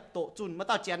ดีแต่โตจุนมา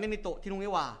ต่อเจียนนี่โตที่นุ่งไว้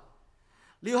ว่า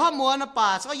หรือห้ามมวนนะป่า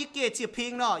สักยี่เกศเฉียบพิ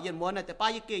งเนาะเหยียดมวนแต่ป้า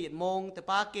ยี่เกศเหยียดมงแต่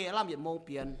ป้าเกล่ำเหยียดมงเป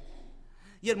ลี่ยน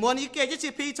เหยียดมวนยี่เกศจะเฉี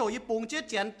ยบพิงโฉยี่ปุงเจี๊ย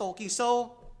เจียนโตกิโซ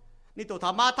นี่โตธร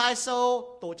รมะไทยโซ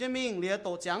โตเจมิงเหลียโต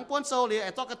เจียงป้วนโซเหลียไ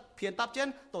อ้ตัวกระเพียนตับเจียน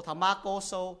โตธรรมะโกโ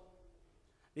ซ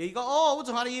นี่ก็โอ้วุ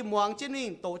ฒิภารีมวงเจมิง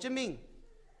โตเจมิง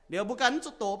เดี๋ยวบุกันจุ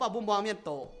ดโตป่ะบุมวงเมียนโ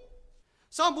ต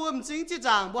ซ้อมบุมจริงจี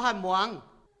จังบุหันมวง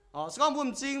อ๋อซ้อมบุม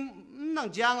จริงนั่ง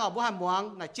จางอ๋อบุหันมวง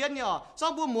น่ะเจียนเนี่ยอ๋อซ้อ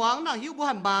มบุมมวงนั่งหิวบุ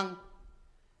หันบัง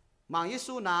มังยิ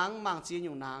สูนางมังจีนอ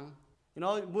ยู่นาง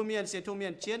บุเมียนเสียทุเมีย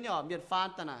นเชียนเนี่ยเมียนฟาน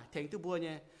แต่น่ะเถงตัวบัวเ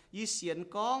นี่ยยี่เสียน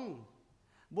กอง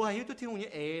บัวให้หิวตัวทิ้งเนี่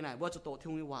ยน่ะบัวจะโตทิ้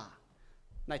งว่า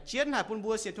น่ะเชียนหายปุ่นบั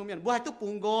วเสียทุเมียนบัวให้ตัวปุ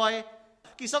งกอย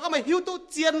กี่สก็ไม่หิวตัว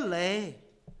เจียนเลย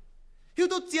หิว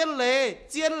ตัวเจียนเ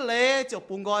ลยจะ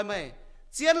ปุงกอยไหม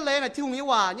เจียนเลยน่ะทิ้งเนี่ย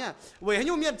ว่าเนี่ยเว้ยให้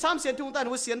หิวเมียนช้ำเสียนทุ่งแต่ห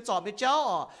นูเสียนจอบในเจ้า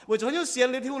อ๋อเว้ยจะให้หิวเสียน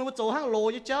เลยทิ้งหนูโจห้างโล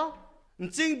ยี่เจ้า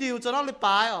จริงดิวจะนั่งเลยป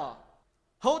ลายอ๋อ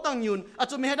เขาตั้งยืนอาจ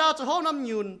จะไม่ให้ได้จะเขานำ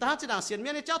ยืนแต่ถ้าจะด่างเสียนเมี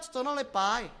ยนเจ้าจะนั่งเลยไป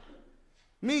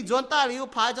มีจวนตาหลิว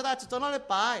พายจะได้จะนั่งเลย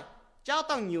ไปเจ้า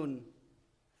ตั้งยืน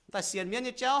แต่เสียนเมียน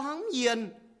เจ้าหังเย็น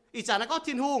อีจากนั้นก็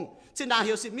ทิ้งหุงสิด่างเ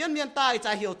หี่ยวสิเมียนใต้ใจ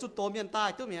เหี่ยวจุดโตเมียนใต้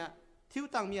ตัวเมียทิ้ว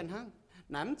ตั้งเมียนหัง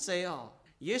นั้นเจ้า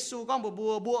เยซูก็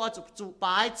บัวเอาจุปล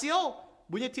ายเจียว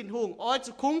บุญทิ้งหุงเอา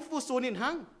จุคุ้งฟูซูนินหั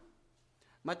ง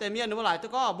มาแต่เมียนว่าหลายตัว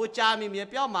ก็บูชามีเมีย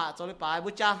เปี้ยวมาจะเลยไปบู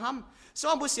ชาห้ำซ้อ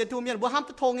มบุเสียนทูเมียนบัวห้ำต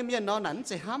ะทงเมียนเนาะนั่น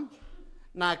จะห้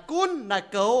ำนายกุ้นนาย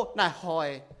เกลนายหอย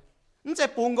นั่นจะ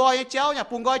ปูงกอยเจ้าอย่า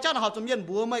ปูงกอยเจ้าหน้าหอบจมเมียน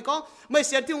บัวไม่ก็ไม่เ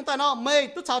สียนที่หงแต่เนาะไม่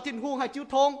ตุ๊ชาวทิ้งหุงให้จิ้ว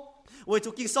ทงเวจุ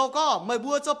กิงโซก็ไม่บั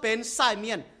วจะเป็นสายเ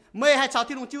มียนไม่ให้ชาว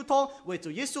ทิ้งหุงจิ้วทงเวจุ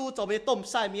เยซูจะไปต้ม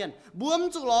สายเมียนบัวม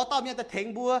จุล้อต่อเมียนแต่เถง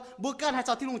บัวกันให้ช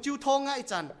าวทิ้งหุงจิ้วทงไง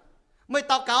จันไม่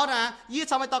ตอกเกานะยี่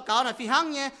ชาวไม่ตอกเกานะฟีหัง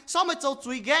เนี่ยซ้อมไม่โจ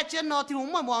จุยแก่เจนเนาะที่หุง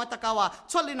ไม่มองตะเกาว่า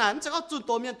ชวนเลยนั้นจะก็จุด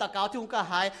ตัวเมียนตะเกาที่หุงก็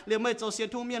หายเรียไม่โจเสียน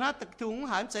ทุ่งเมียนฮะแต่ที่หุง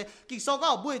หายใจกิโซก็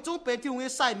บุยจุ้งเป็นที่หุง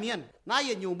ใส่เมียนน่าเ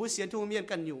ย็นอยู่บุเสียนทุ่งเมียน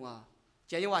กันอยู่อ่ะเ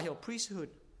จ้าว่าเหี่ยว priesthood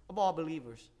of all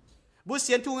believers บุเ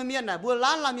สียนทุ่งเมียนน่ะบุล้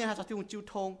านละเมียนหาจากที่หุงจิ้ว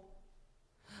ทง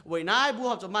เว้ยนายบุ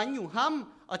หอบจะมาอยู่ห้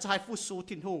ำเอาจะให้ฟูซู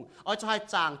ทิ้งหุงเอาจะให้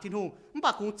จางทิ้งหุงมันป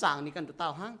ากคงจางนี่กันตัวเต่า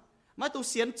หังไม่ตัว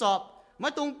เสียนจอบ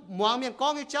mấy tung muang miền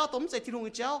con cái cháu tóm dậy thiên hùng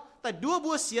cái cháu tại đua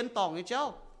bua xiên tòng cái cháu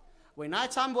vậy nãy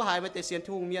chăm bua hài với tề xiên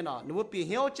thiên hùng miền nó bua bị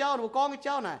hiếu cháu nó con cái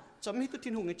cháu này chấm hết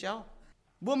thiên hùng cái cháu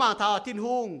bua màng thảo thiên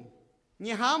hùng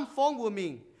nhà ham phong bua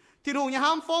mình thiên hùng nhà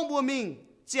ham phong bua mình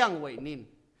giang vậy nín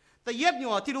แต่เย็บอยู่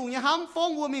ที่ลุงเนี่ยห้ามฟ้อง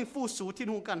บัวมิงฟูสูที่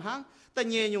ลุงกันห้างแต่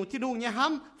เย่อยู่ที่ลุงเนี่ยห้า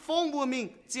มฟ้องบัวมิง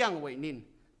เจียงไว้นิน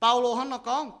เปาโลฮันนักก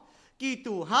องกี่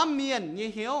ตู่ห้ามเมียนเนี่ย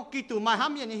เหี้ยวกี่ตู่ไม่ห้า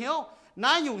มเมียนเนี่ยเหี้ยวน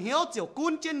ายอยู่เหี้ยวเจียวกุ้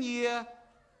นเจนเยีย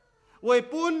ไว้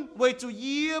ปุ้นไว้จูเ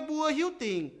ยียบัวหิว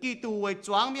ติ่งกี่ตู่ไว้จ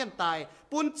วงเมียนตาย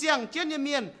ปุ้นเจียงเจนเ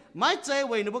มียนไม่ใจไ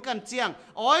ว้ในบุกันเจียง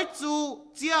อ้อยจู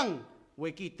เจียงไว้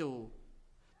กี่ตู่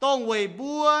ต้องเว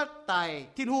บัวไต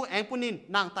ทิ้นหูแองปุนิน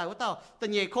นางไตว่าเต่าแต่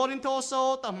เย่โคลินโทโซ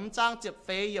แต่หำจางเจ็บเฟ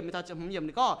ยยังไม่ทันจะหำเยี่ยม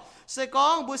นี่ก็เสกอ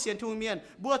งบัวเสียนทุ่งเมียน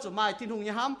บัวจุดไม้ทิ้นหู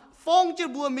ยังหำฟงจะ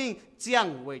บัวมิงเจียง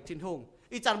เวทิ้นหู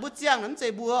อีจันบัวเจียงนั้นใจ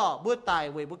บัวไต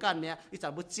เวบัวกันเนี่ยอีจั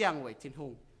นบัวเจียงเวทิ้นหู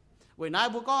เวนาย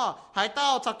บัวก็หายเต้า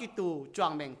ชักกิตูจว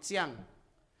งแมงเจียง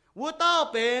บัวเต้า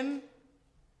เป็น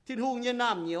ทิ้นหูเนี่ยน้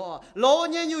ำเหนียวโล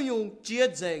เนี่ยยุ่งเจีย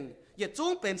เจงอย่าจุ้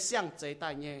งเป็นเสียงใจต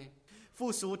ายเนี่ย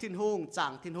富庶天空，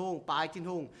长天空，白天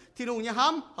空，天空一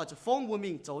喊，或者风不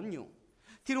明走牛，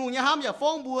天空一喊又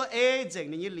风不挨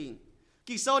正你一零，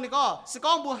其實你個是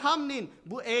講不喊你，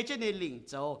不挨正你零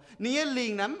走，你一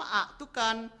零นั้น都กั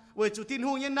น為住天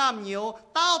空一南牛，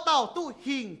到都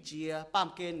興節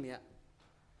半間咩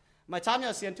？mà chán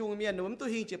nhà xiên thùng miền núm tôi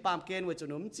hình chỉ bám kén với chỗ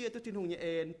núm chia tôi thiên hùng như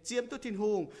ên chiếm tôi thiên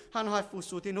hùng hắn hỏi phụ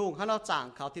su thiên hùng hắn nói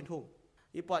chẳng khảo thiên hùng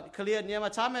อีปอดเคลียร์เนี่ยมา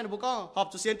ช้าแม่บุก็หอบ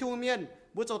จุเสียนทุ่งเมียน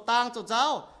บุจตางจเจ้า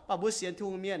ป่าบุเสียนทุ่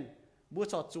งเมียนบุ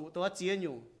จจุตัวเจียนอ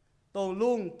ยู่ตรง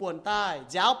ลุงป่วนใต้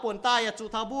เจ้าป่วนใต้อย่าจุ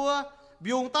เท้าบัว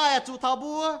บิวงใต้อย่าจุเท้า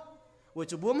บัวว่า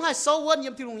จุบัวไม่ให้โซ่วนเยี่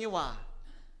ยมที่ลุงเนี่ยว่า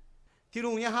ที่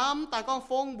ลุงเนี่ยห้ามตากล้อง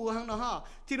ฟงบัวทั้งนั้นฮะ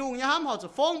ที่ลุงเนี่ยห้ามหอบจุ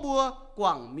ฟงบัวกว่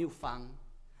างมิวฟัง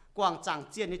กว่างจาง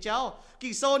เจียนเนี่ยเจ้า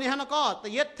กี่โซนี่ฮะนะก็แต่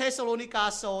ยัดเทสโลนิกา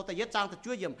โซแต่ยัดจางแต่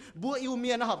ช่วยเยี่ยมบัวอิวเมี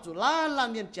ยนนะหอบจุล้าน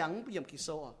เมียนจังเยี่ยมกี่โซ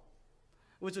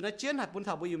ว่าจุดนั้นเจียนหัดปุนถ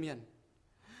าบุยเมียน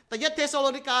แต่ยัดเทสโล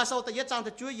นิกาโซแต่ยัดจางแ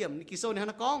ต่ช่วยเยี่ยมกิโซเนี่ย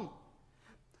นะก้อง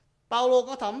เปาโล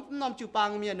ก็ทำนำจูปัง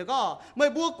เมียนก็ไม่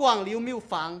บัวกว่างลิวมิว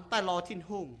ฝังแต่รอทิ้น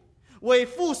หงเว่ย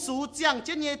ฟู่สูเจียงเ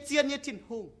จียนเย่เจียนเย่ทิ้นห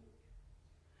ง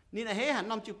นี่นะเฮหัน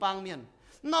นำจูปังเมียน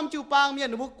นำจูปังเมียน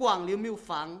บัวกว่างลิวมิว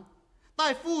ฝังแต่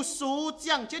ฟู่สูเจี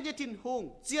ยงเจียนเย่ทิ้นหง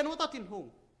เจียนว่าต้องทิ้นหง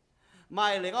ไม่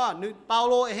เลยก็นึกเปา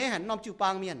โลเฮหันนำจูปั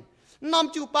งเมียนน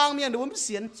ำจูปังเมียนดูมันเ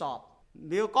สียนจอบ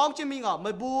เดี๋ยวก้องจะมีอ่ะไ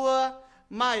ม่บัว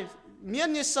ไม่เมียน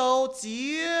เนี่ยโซเจี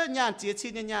ยญาณเจียชิ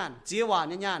นญาณเจียหวา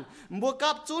นญาณบัว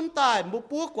กับจุนตายบัว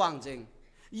ปัวกว่างจริง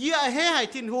เยี่ยเฮให้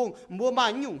ทิ้นหงบัวมา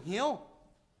หยุ่งเหี้ยว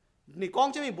นี่ก้อง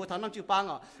จะมีบัวทำน้ำจืดปัง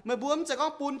อ่ะไม่บัวมันจะก้อ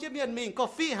งปูนจะเมียนมิงก็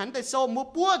ฟีหันแต่โซบัว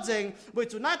ปัวจริงเว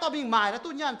จุนายต่อมิงหมายแล้ว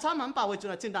ตุ้ญาณช้ำหันป่าเวจุ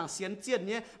นายจินดังเสียนเจียนเ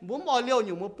นี่ยบัวมอเลี้ยวอ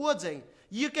ยู่บัวปัวจริง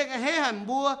ยี่เก่งเฮหัน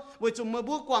บัวเวจุนมา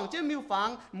บัวกว่างจะมิวฝัง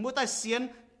บัวแต่เสียน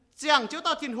เจียงเจ้า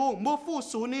ต่อทิ้นหงบัวฟู่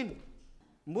สูนิน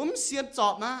มุ้มเสียนจอ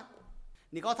บนะ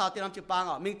นี่ก็ทาเตรียมจุปัง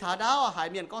อ่ะมิงทาดาวหาย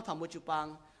เมียนก็ทำมวยจุปัง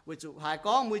มวยจุหาย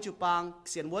ก้องมวยจุปัง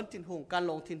เสียนวนทินหงการ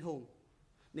ลงทินหง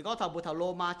นี่ก็ทำบัวทาโล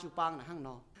มาจุปังนะห้างน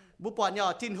อบัวปอนยอ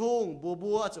ทินหง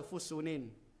บัวจุฟูสูนิน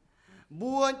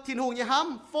บัวทินหงยี่ห้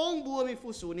ำฟงบัวมีฟู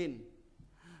สูนิน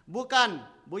บัวกัน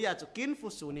บัวอยากจะกินฟู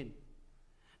สูนิน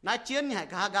นายเจียนนี่หาย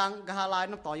กะกังกะลาย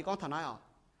น้ำต่อยี่ก้องทนายอ่ะ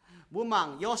บัวมัง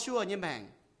ยอชัวยี่แมง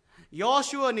ยอ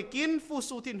ชัวนี่กินฟู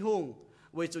สูทินหง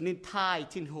เวจุนินทาย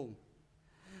ทินหง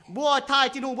บัวทาย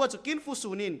ทินหงบัวจะกินฟูสู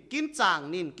นินกินจาง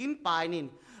นินกินปลายนิน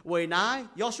เวนาย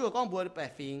ยอชัวก้องบัวแปะ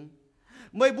ฟิง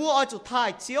ไม่บัวเอาจุดทา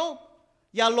ยเชียว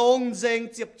อย่าลงเจง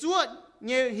เจ็บจ้วเ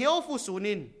งี้ยเหี้ยวฟูสู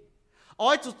นินอ้อ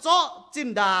ยจุดเจาะจิน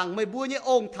ด่างไม่บัวเงี้ย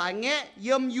องถ่ายแงะเ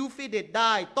ยี่ยมยูฟิเด็ดไ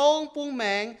ด้ตรงปุ้งแม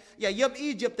งอย่าเยี่ยมอี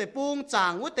เจ็บแต่ปุ้งจา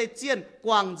งว่าแต่เจียนก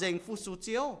วางเจงฟูสูเ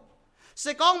จียวเส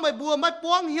กองไม่บัวไม่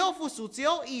ป้วงเหี้ยวฟูสูเจีย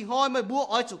วอีหอยไม่บัว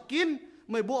อ้อยจุดกิน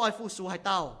ไม่บัวอ้อยฟูสูให้เ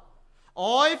ต้า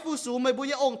อ้อยฟูสูไม่บัว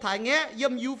ยังองถ่ายแงะเยี่ย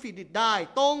มยูฟิดิดได้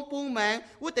ตรงปุ้งแมง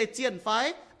ว่าแต่เจียนไฟ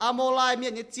อโมลายเมีย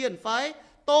นเนี่ยเจียนไฟ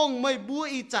ตรงไม่บัว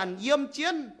อีจันเยี่ยมเจี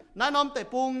ยนน้าน้อมแต่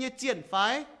ปุ้งเนี่ยเจียนไฟ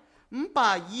ป่า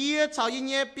เยี่ยชาวยี่เ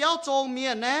นี่ยเปียวโจงเมี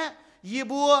ยนแนะยี่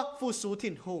บัวฟูสู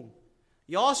ถิ่นหง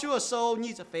ยอชัวโซ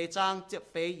นี่จะเฟจางเจ็บ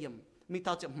เฟยเยี่ยมมีเท่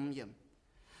าเจ็บหุ่มเยี่ยม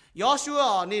ยอชัว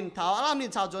นินเท่าอารานิ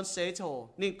นชาวจนเสโช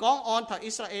นินก้องออนทางอิ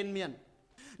สราเอลเมียน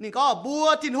นี่ก็บัว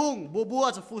ทินหุงบัว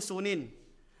จะฟูสูนิน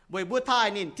บัวไทย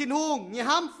นินทินหุงอย่า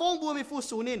ห้ามฟงบัวมีฟู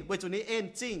สูนินบัวจุนี้เอ็น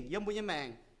จริงยังบัวยังแมง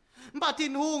บ่าทิ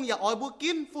นหุงอย่าอ้อยบัว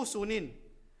กินฟูสูนิน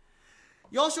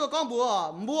ยอชัวก้องบัว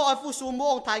อ้อยฟูสูบัว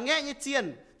องถ่ายแง่ยี่เจียน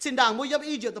ชินด่างบัวยับ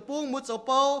อีเจียตะปุงบัวโจโป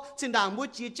ชินด่างบัว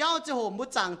จีเจ้าเจ้าโหบัว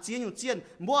จางเจียนอยู่เจียน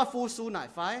บัวฟูสูไหน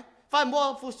ไฟบัว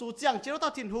ฟูสูเจียงเจ้าต่อ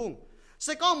ทินหุงใ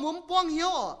ส่ก้องมุ้มป้วงเหี้ย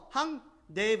วหัง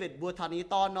David bùa thằng ý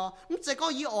to nó chỉ có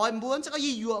ý ỏi muốn chỉ có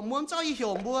ý dụa muốn chỉ có ý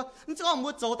hiểu muốn chỉ có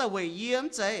muốn走在伟业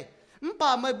chỉ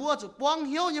bà mày bùa chỉ buông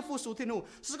hiếu như phu sủ thiên hùng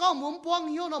chỉ có muốn buông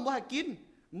hiếu nó muốn hay kín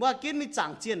mình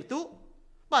chẳng chiến tú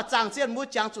bà chẳng chiến muốn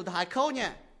chẳng chủ hải khâu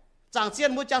nhé chẳng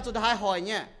chiến muốn chẳng chủ hải hỏi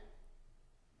nhé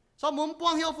sao muốn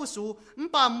buông hiếu phu sủ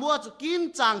bà mua chỉ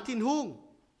kín chẳng thiên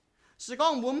hùng chỉ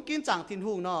có muốn kín chẳng thiên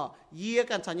hùng nó ý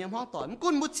กันchẳng nhầm hoang tỏi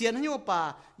muốn muốn chiến như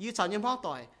bà ý chẳng nhầm hoang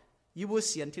tỏi ý muốn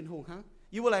chiến thiên hùng hả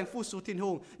ý muốn làm phu sủ thiên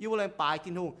hùng ý muốn làm bài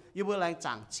thiên hùng ý muốn làm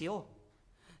chẳng chiếu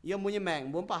ý muốn như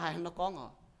mèn muốn bà hai nó có ngọ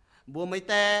bùa mấy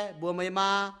te bùa mấy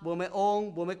ma bùa mấy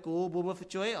ông bùa mấy cú bùa mấy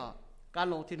chuối ở can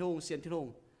lồng thiên hùng xiên thiên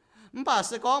hùng bà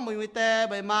sẽ có mấy te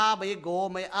mấy ma mấy gỗ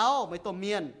mấy áo mấy tôm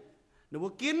miên nếu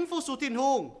kín phu sủ thiên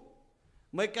hùng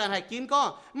mấy can hay kín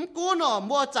có cú nó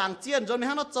mua chẳng chiên rồi mình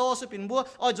hăng nó cho sẽ bình bùa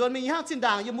ở rồi mình hăng xin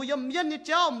đảng như mua yếm yên như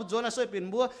cháu rồi là sẽ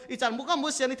bình bùa ý chẳng mua có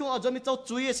mua xiên thiên hùng ở rồi mình cho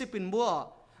chuối sẽ bình bùa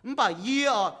bà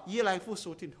ye lại phu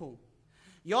sủ thiên hùng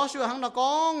Joshua hăng nó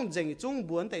có dành chung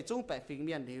buồn tại chung bẻ phình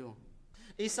miền điều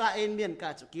Israel miền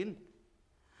cả chụp kín,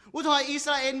 u thôi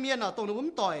Israel miền ở tông núm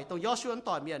tỏi tông Joshua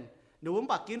tỏi miền núm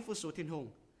bạc kín phu sủ thiên hùng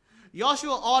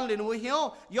Joshua on liền núm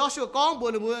hiếu Joshua con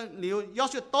buồn núm liu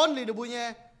Joshua tôn liền núm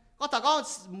nhé có thằng có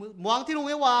muang thiên hùng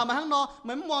ấy hòa mà hắn nó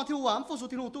mấy muang thiên hùng phu sủ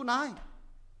thiên hùng tu nai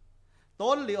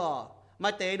tôn liu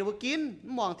mà tệ núm kín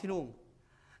muang thiên hùng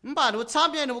bà núm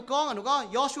chăm nhé núm con núm có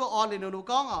Joshua on liền núm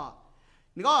con à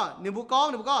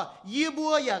núm có ye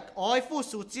bua ya oi phu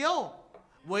sủ chiếu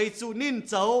为主您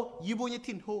走一步一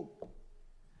天后，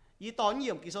一当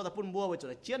年其实他不摸为主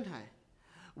来煎海，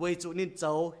为主您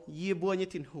走一步一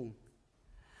天后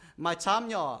，mà chăm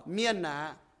nhỏ miên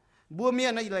nè, bua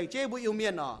miên này lại chế bua yêu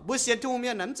miên nọ, bua xiên thu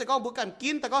miên nè, chỉ có bua cần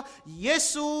kín, ta có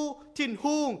Giêsu thiên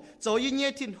hùng,走一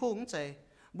年天hùng chế,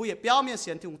 bua也表面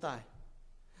xiên thu tài,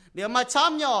 nếu mà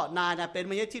chăm nhỏ nà làเป็น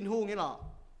mấy thiên hùng như nọ,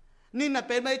 nín làเ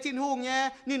ป็นmấy thiên hùng nhé,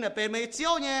 nín làเป็นmấy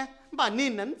chiếu nhé. Bà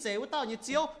nín nắn chéo tao như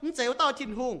chiếu, chéo tao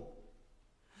thiên hùng.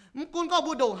 Cún có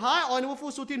bu đồng hái, oi nó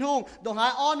phu su thiên hùng, đồng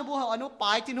hái oi nó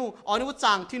bài thiên hùng, oi nó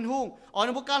chàng thiên hùng, oi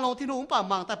nó can long thiên hùng, bà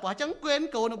màng tại bà chẳng quên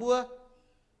cầu nó bua.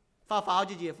 Phao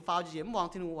gì mong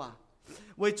thiên hùng à.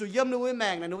 Vì chủ yếm nó với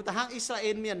mèng là nó ta hắc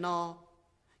Israel miền nó.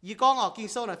 Ý con ở kinh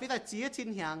sâu này phía ta chia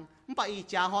thiên hàng, bà ý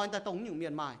trả hỏi ta tổng những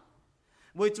miền mài.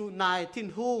 Vì chủ này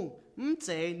thiên hùng,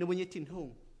 chế nó như thiên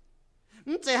hùng.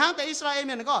 Chế hang tại Israel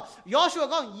miền có Joshua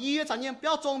có ye chẳng nhiên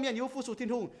biểu trong miền yêu phu sủ thiên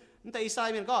hùng tại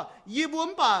Israel miền có ye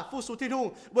muốn bà phu sủ thiên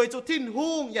hùng với chỗ thiên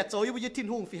hùng ya chỗ yêu thiên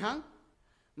hùng phi hang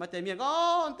mà tại miền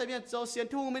có tại miền chỗ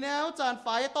xiên hùng miền nào chán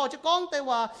phải to chứ con tại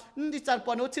hòa đi chán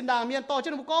bọn nó trên đàng miền to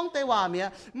chứ nó con tại hòa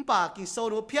miền bà kinh sâu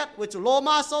nó phiết với chỗ lô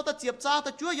ma sâu ta chiệp cha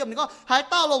ta chúa yểm có hai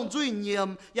tao lồng duy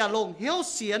nhiệm ya lồng hiếu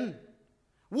xiên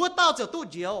vua tao chỗ tu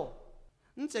diều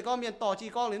chế có miền to chỉ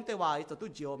có đến tại hòa chỗ tu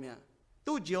diều miền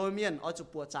tu diều miền ở chỗ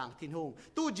bùa chàng thiên hùng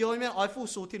tu diều miền ở phu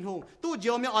sủ thiên hùng tu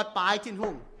diều miền ở bài thiên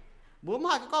hùng bướm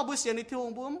hai cái con bướm xiên thiên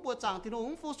hùng bướm bùa chàng thiên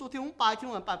hùng phu sủ thiên hùng bài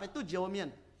thiên hùng bài tu diều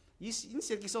miền ý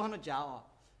xiên cái số hắn nó giáo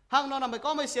hàng nó nằm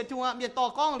có mấy xiên thiên hùng miền to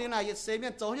con liền này xiên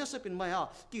miền chỗ như sự bình mày hả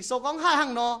cái số con hai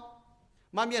hàng nó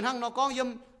mà miền hàng nó con yếm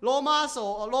lô ma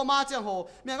giang hồ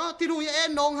miền có thiên hùng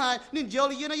yên nông hai nên diều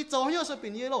liền này chỗ như sự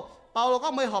bình như lô bao lô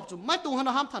có mấy hộp chúng mấy tung hắn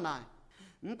nó ham thằng này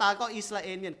ta có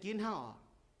Israel miền kín hả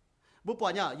bố bỏ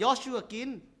nhá Joshua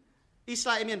kín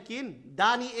Israel miền kín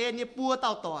Daniel như bùa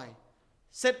tao tỏi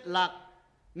Sét Lạc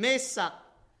Mê-sạc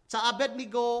cha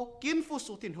Abednego kín phu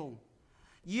sủ thiên hùng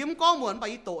yếm có muốn bà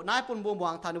ý tổ nai pun mua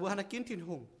muang thằng bố hắn kín thiên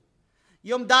hùng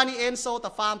yếm Daniel sâu ta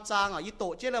farm trang ý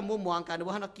tổ chế là mua muang cả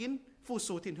bố hắn kín phu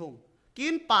sủ thiên hùng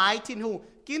kín bài thiên hùng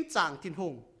kín chàng thiên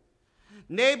hùng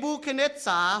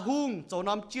Nebuchadnezzar hùng chỗ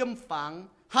nằm chiêm phẳng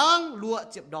hang lụa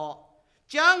chiệp đỏ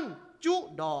trăng chú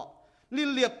đỏ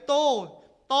liên liệp tô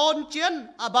tôn chiến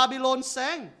ở Babylon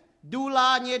sáng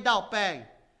Dula nhé đảo bèng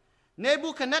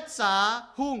Nebuchadnezzar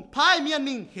hùng phai miền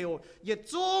mình hiểu yết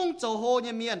chung châu hồ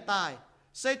nhé miền tài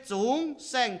sẽ chúng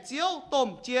sành chiếu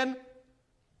tôm chiên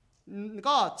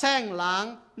có chèng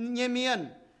láng nhé miền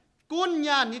quân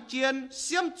nhà như chiên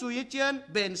xiêm chui như chiên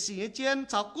bền xỉ như chiên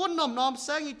cháu quân nòm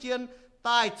sáng như chiên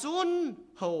tài chun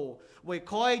hầu với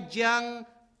khói giang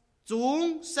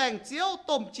chúng sành chiếu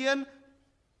tôm chiên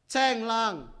chèng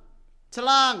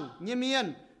làng như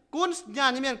miền quân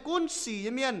nhà như miền quân xỉ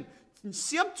như miền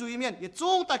xiêm chui như miền yết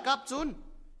chung tài cáp chun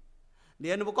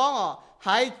liền bố con ở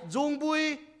hay dùng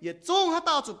bùi yết chung hát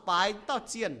tao chụp bài tao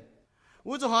chiên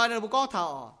u cho hỏi bố con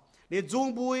thảo để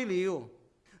dùng bùi liu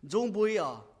dùng bùi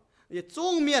ở yết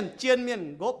chung miền chiên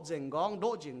miền gốc dền gong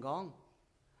đỗ dền gong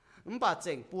bà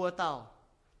dền bùa tao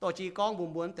tao chỉ con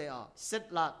buồn buồn thế ở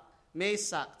Sét Lạc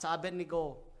Mê-sạc cha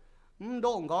Abednego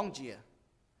đỗ gong gì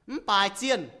bài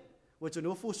chiên 我就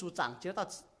努付出长接到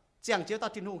讲接到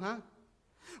天空哈。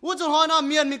我就hỏi nó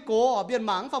miền mi cổ miền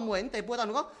mảng phòng mồi tây bùa tao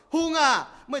nó có hung à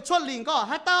mày chuột lìn có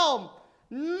hai tao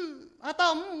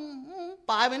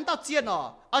bài mình tao chiên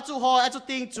à chú hỏi chú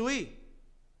tiếng chui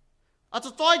chú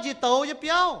choi gì tàu gì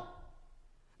béo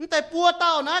tây bùa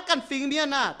tao na cần phình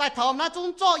miền à tại thòng na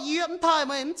chúng cho yếm thời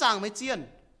mày chẳng mày chiên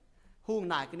hung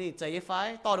này cái này chạy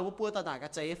phái tao đâu bùa tao này cái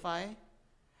chạy phái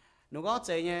nó có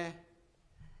chạy nhé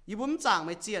yếm chẳng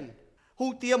mày chiên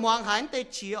hùng tiêm hoàng hải tây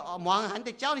chia hoàng hải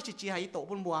tây cháu đi chỉ hay tổ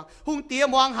bún hoàng hùng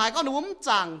tiêm hoàng hải có núm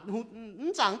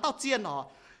chẳng tao chiên họ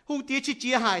hùng tiêm chỉ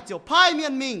chia hải chiều phai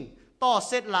miền mình to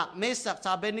xét lạc mê sạc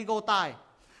cha bên đi go tai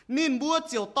nín bua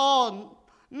chiều to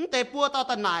tây bua tao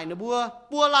tận nải nữa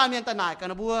bua la miền tận nải cả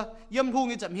nữa bua yếm hùng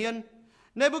như chậm hiên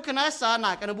nơi bua cái này sa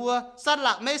nải cả nữa bua sát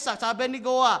lạc mê sạc cha bên đi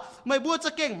go à mày bua cho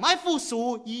kinh mai phu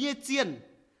sú y chiên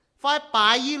phai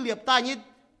bài y liệp tai như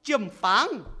chiêm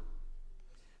pháng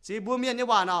chỉ bùa miền như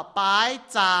vậy nào bài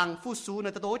chàng phu sú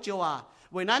này ta tố chiều à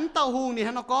vậyนั้นเต้าหู้นี่ใ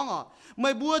ห้nó có à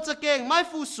mày bùa cho keng mai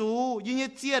phu súยิ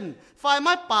งchiên phải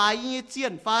mai bàiยิง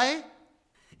chiên phải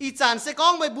อีจานsẽ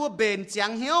có mày bùa bền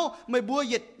chẳng hiếu mày bùa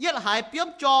yết hải piếm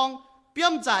tròn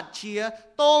piếm giạt chia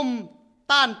tôm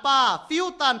tàn pa phiêu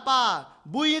tàn pa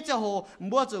bùi cho hồ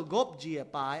bùa cho gốp dìa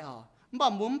bài à mà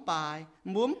muốn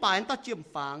bài ta chiêm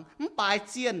phẳng bài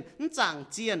chiên chẳng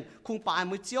chiên không bài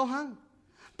mới chiếu hăng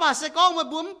bà sẽ có mày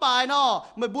buôn bài nó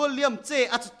mày buôn liềm chê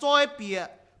à trôi bìa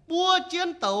bua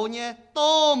chiến tàu nhé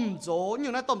tôm rổ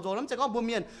nhưng này tôm rổ lắm sẽ có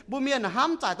buôn miền là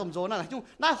ham giải tôm rổ này là chung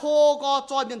này hồ có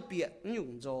trôi miền bìa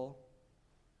nhung rổ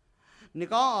này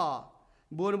có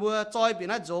buôn trôi bìa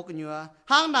này rổ cái nhựa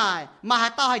hang này mà hai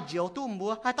tao hay diều tụm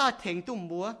búa hai tao hay thèn tụm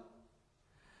búa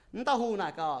chúng ta hung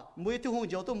này cả mới thu hung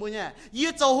diều tụm búa nhé y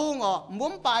châu hung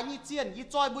muốn bài như chiên y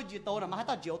trôi búa gì tàu là mà hai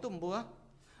tao diều tụm búa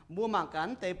mua mảng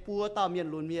cán tây pua tao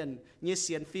miền lùn miền như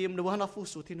xiên phim nếu nó phu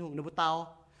sù thiên hùng nếu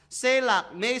tao xe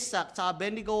lạc mê sạc cha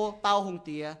bendigo tao hùng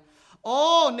tía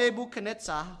ô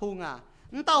Nebuchadnezzar hùng à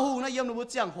tao hùng nó yếm nếu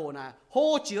chẳng hồ này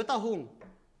hồ chiếu tao hùng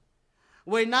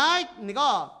vậy nãy này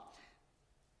có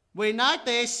vậy nãy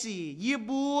tê xì y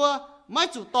bua mấy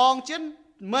chủ tòng chân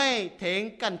mày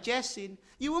thèn cần chết xin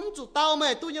y chủ tao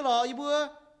mày tu như lò y bua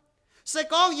sẽ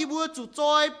có y bua chủ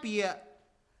trôi bìa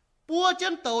bua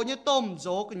chân tàu như tôm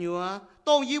rổ cái nhựa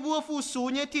tôm y bua phu sú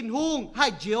như thìn hung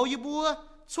hay diều y bua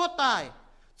suốt tài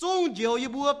chung diều y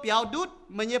bua béo đút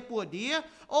mà như bùa đĩa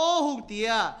ô hùng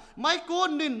tía mấy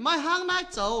con nín mấy hang nai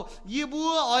chầu y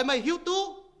bua ỏi mày hiu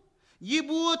tú y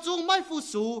bua chung mấy phu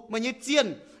sú mà như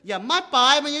chiên và mấy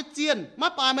bài mà như chiên mấy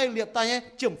bài mày liệp tai như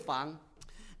chìm phẳng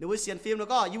nếu với xiên phim nó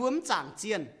có y bua chẳng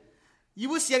chiên y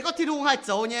bua xiên có thìn hung hay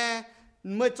chầu nhé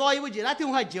mày cho y bua gì đó thìn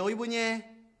hung hay diều y bua nhé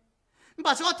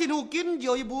bà sẽ có thiên hùng kín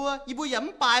nhiều y bùa yếm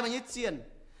bài mà như chiên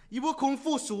y bùa khung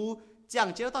phu sú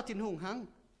chẳng chế tao thiên hùng hăng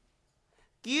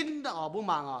kín ở bùa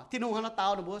màng thiên hùng hăng nó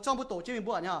tao nó bùa trong bùa tổ chức mình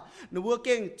bùa nhá nó bùa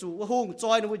keng chủ hùng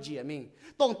choi nó bùa dĩa mình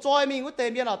tổng choi mình có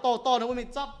tên miền nào to nó bùa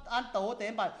mình chấp ăn tàu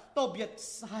tên bài to biệt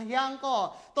hang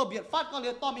có to biệt phát có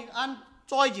liều to mình ăn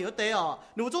choi dĩa tế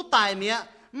nó bùa tài mía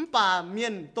bà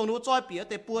miền tổng nó choi bía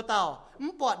tế bùa tao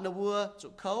bọt nó bùa chủ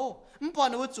khâu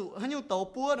bọt nó bùa chủ hắn nhung tàu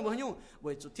bùa nó bùa hắn nhung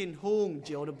với chủ thiên hùng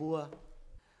chiều nó bùa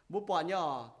bọt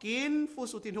nhỏ kín phu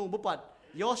su thiên hùng bọt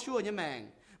Joshua nhá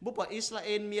mèng bọt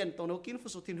Israel miền tổng nó kín phu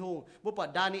su thiên hùng bọt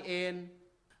Daniel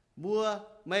bùa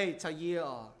mày chào yê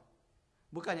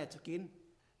bùa cả nhà chủ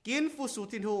kín phu su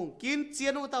thiên hùng kín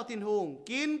chiến ô tao thiên hùng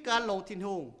kínการลงthiên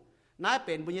hùng nãyเ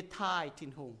ป็นบุญทาย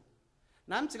thiên hùng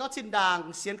นั้นจะก็ชินด่าง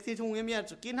เสียงที่ทุ่งเมีย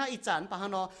จุกินให้อีจานปะฮา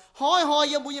นอห้อย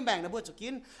ยังบุญยังแบ่งนะบุจุกิ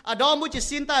นอะดอมบุจะ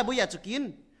สินตายบุอยากจุกิน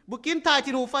บุกินทาย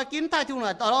ที่หูไฟกินทายที่หูหน่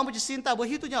อยตอนดอมบุจะสินตายบุ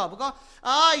หิตุหยอบุก็ไ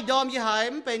อ้ดอมยี่หาย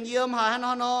มันเป็นเยี่ยมหายฮา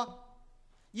นอ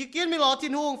ยี่กินไม่หล่อที่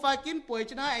หูไฟกินป่วย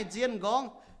จะได้ไอ้เจียนกอง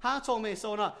ห้างโชว์เมโซ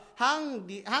เนาะห้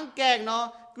างแกงเนาะ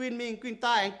กวินมิงกวินต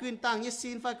ายกวินตังยี่สิ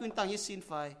นไฟกวินตังยี่สินไ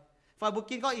ฟบุ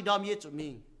กินก็อีดอมยี่จุมิ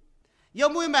งยา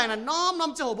มวยแมงน่ะน้อ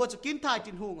มจะหัวบัวจะกินทาย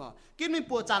ทินหุงกินมี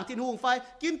ปัวจางทินหุงไฟ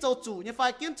กินโจจู่เนี่ยไฟ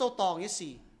กินโจตองเนี่ย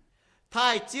สี่ทา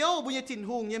ยเจียวบุญทิน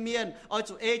หุงเนี่ยเมียนเอา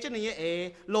จู่เอเจ้าเนี่ยเอ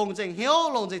ลงเจงเหี้ยว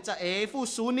ลงเจงจะเอฟู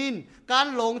ซูนินการ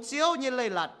ลงเจียวเนี่ยเลย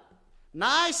หลัดน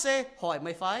ายเซหอยไ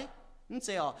ม่ไฟนั่นเ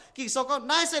จียวกี่สก็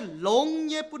นายเซลงเ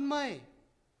นี่ยปุ่นไม่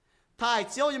ทาย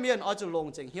เจียวเนี่ยเมียนเอาจู่ลง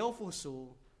เจงเหี้ยวฟูซู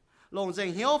ลงเจง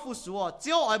เหี้ยวฟูซูเ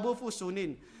จียวไอบัวฟูซูนิ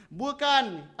นบัวกัน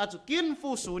เอาจู่กิน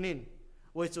ฟูซูนิน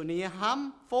为主你ham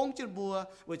风就不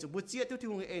为主不接就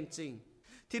听眼睛，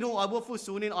听我不付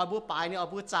出你我不白你我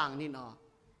不涨你哦，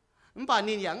唔把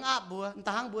你养อาบัวต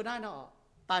าหางบัวได้เนาะ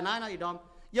ตายน้านะอีดอม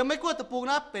ยังไม่กลัวตะปู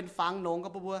นะเป็นฝังหนงกั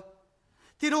บบัว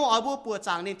ที่นู่นบัวปวดจ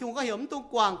างนินที่นู่นก็เห็นตุ้ง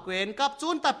กวางเกวียนกับจุ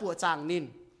นตาปวดจางนิน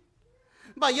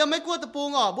bà yếm mấy cua tập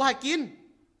buông bố hay kín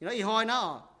nó ý hoi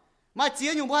nó mà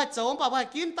chia nhung bố hay chấu bà bố hay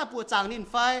kín ta bùa chàng nín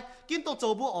phai kín tổ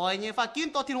chấu bố ỏi nhé phai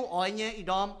kín tổ thiên hùng ỏi nhé ý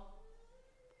đom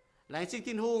lãnh sinh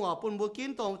thiên hùng bùn bố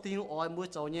kín tổ thiên hùng ỏi bố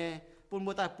chấu nhé bùn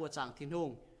bố ta bùa chàng thiên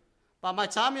hùng bà mà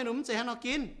chám nhé núm chế nó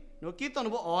kín tổ nó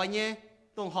bố ỏi nhé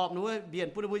tổ họp nó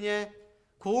biển bùn bố nhé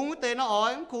khung tên nó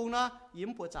ỏi khung nó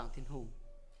yếm bùa chàng thiên hùng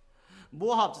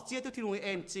bố họp chia tu thiên hùng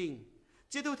em chinh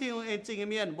chia tu thiên hùng em chinh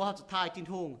miền bố họp thai thiên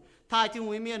hùng thai thiên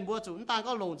hùng miền bố chúng ta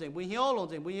có lồng dành bùi hiếu lồng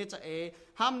dành bùi hiếu chạy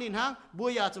ham nín hang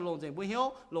bùi ya chúng lồng dành bùi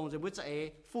hiếu lồng dành bùi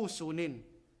chạy phu su nín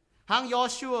hang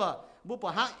Joshua bố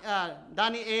bỏ hang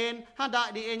Daniel hang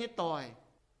đại đi như tỏi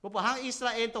bố bỏ hang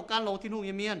Israel tổ can lồng thiên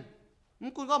hùng miền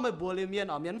cũng có mấy bùa miền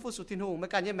ở miền phu su thiên hùng mấy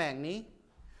can như mèng ní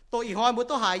tôi ý hỏi bố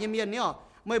tôi hại như miền ní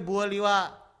mấy bùa liu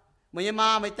mấy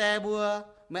ma mấy tè bùa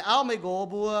mấy áo mấy gỗ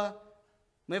bùa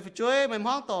mấy phải chơi mấy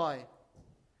hoang tỏi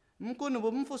cũng nó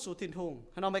bấm phu su thiên hùng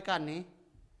hay nó mấy can ní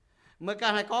mấy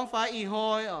can hay con phái ý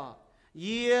hỏi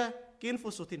yê kín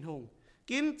phu su thiên hùng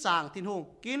kín chàng thiên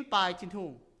hùng kín bài thiên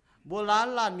hùng bùa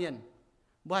lan miền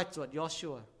bùa hay chuột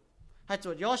Joshua hay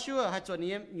chuột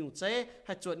ní nhủ chế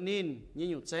hay chuột nín như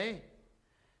nhủ chế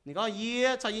你讲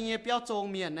耶才耶标中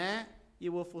面呢伊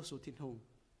无复数天hùng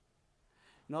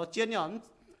nó chiến nhỏ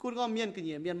cún có miền cái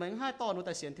gì miền mấy hai to nó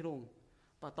tại xiên thiên hùng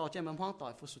và to trên mâm hoang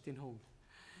tỏi phu su thiên hùng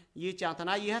như chàng thằng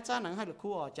này hết cha nắng hay được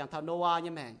khu chàng thằng Noah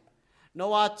như mèn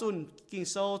Noah chun kinh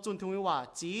sâu chun thùng hoa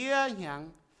chia hàng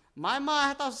mãi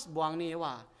mãi tao buông nè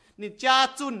hoa nè cha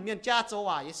chun miền cha châu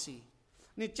hoa như gì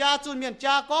nè cha chun miền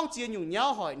cha con chia nhung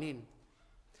nhau hỏi nè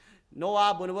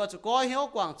Noah buồn vừa cho coi hiếu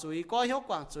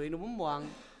quảng chuối nó muốn buông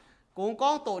cũng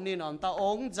con tổ nè nó tao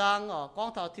ống giang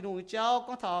con thảo thiên hùng cháu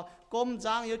con thảo công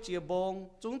giang yếu chia bông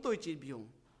chúng tôi chỉ biểu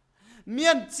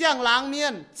miền giang láng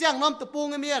miền giang nom tập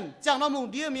bông miền giang nom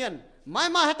hùng đĩa miền mãi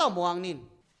mãi hết tao muang nín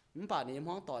mình bảo này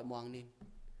hoang tỏi muang nín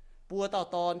bùa tao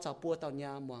ton chào bùa tao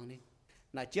nhà muang nín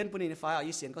nãy chiến bữa này phải ở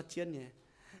ý xiên có chiến nhỉ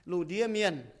lù đĩa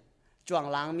miền choàng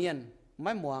láng miền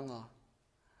mãi muang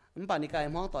mình bảo này cái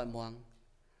hoang tỏi muang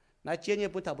nãy chiến như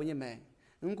bữa thảo bữa như mẹ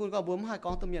mình cũng có bướm hai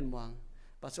con tôm miền muang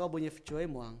bà sẽ có bữa như chuối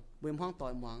muang bữa hoang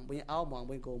tỏi muang bữa áo muang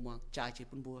bữa gỗ muang trái chỉ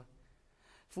bún bùa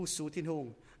phu su thiên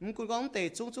hùng cũng có tề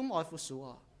chúng ở phu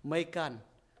su mấy can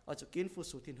ở chỗ kiến phu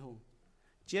su thiên hùng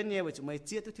chiến nghe về chỗ mấy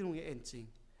chiết thiên hùng cái chính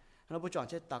nó bố chọn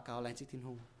chết tà cáo lành thiên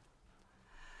hùng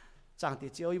chẳng thì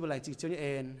chiếu như lành chiếu như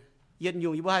en yên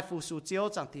dùng như hai phu su chiếu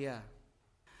chẳng thì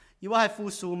như hai phu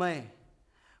su mày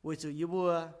về chỗ như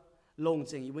bùa lồng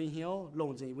chỉnh như hiếu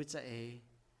lồng chỉnh như chạy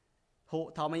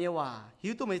hộ thảo mày hòa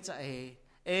hiếu tôi mày chạy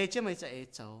chứ mày chạy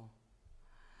cháu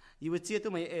như chiết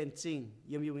tôi mày en chính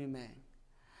như mày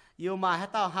yêu mà hết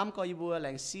tao ham coi bùa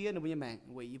làng xía nó bây giờ mẹ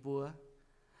vậy bùa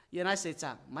giờ này sẽ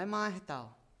chẳng mãi mãi hết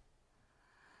tao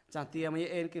chẳng tiền mấy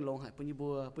em cái lồng hải bùi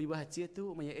bùa hải chia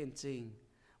tu mấy em trình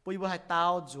bùi bùa hải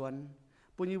tao chuẩn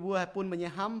bùi bùa hải bùn mấy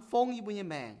ham phong như bùi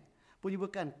mẹ bùi bùa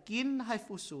cần kín hai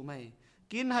phu sủ mày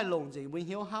kín hai lồng gì bùi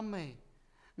hiếu ham mày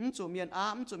chủ miền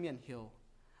chủ miền hiểu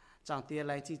chẳng tiền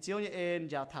lại chỉ chiếu như em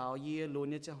giả thảo ye luôn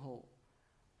như chẳng hộ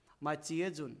mà chia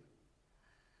chuẩn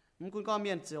cũng có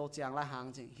miền châu giang là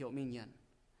hàng trình hiểu mình nhận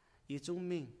ý trung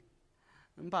mình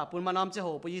bà bùn mà nằm chế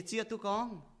hồ bởi ý chia tu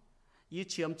con ý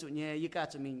chiếm chủ nhẹ ý cả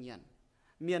chủ mình nhận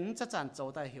miền chắc chắn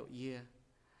châu tại hiểu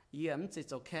ý ấm chỉ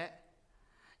châu khẽ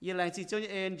ý lành chỉ châu như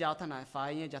em giáo thằng này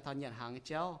phải như giáo thằng nhận hàng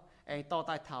cháu anh to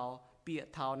tại thảo bịa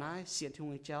thảo nái xiên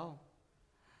thùng cháu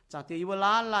chẳng thì ý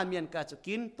là miền cả chủ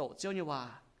kín tổ châu như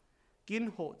hòa kín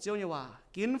hộ châu như hòa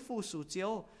kín phu sủ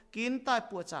châu kín tai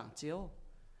bùa chẳng châu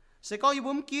sẽ có yêu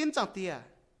bấm kín chẳng tiề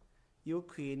yêu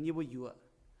khuyên yêu bùi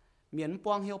miền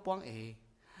quang hiếu quang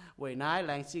vậy nãy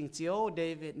làng trình chiếu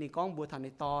David này con bùa thằng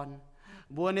này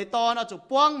ton ở chỗ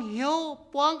quang hiếu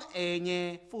quang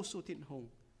nhé phu su thiên hùng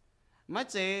mấy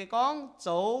chị con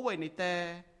cháu vậy này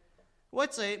tè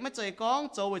mấy chị con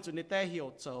cháu vậy chỗ này tè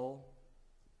hiểu cháu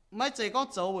mấy chị con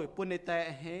cháu vậy bùn này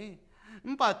tè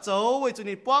mấy bà cháu vậy chỗ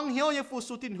này quang hiếu như phu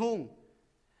su thiên hùng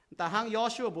ta hang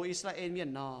Joshua bùi Israel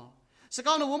miền nọ sẽ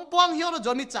có nó muốn quang hiếu nó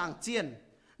rồi mi chẳng chiến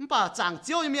bà chẳng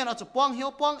chiếu như miền nó cho quang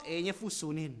hiếu quang như phu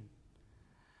su nín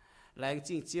lại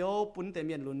chính chiếu bún tề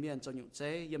miền luôn miền cho nhục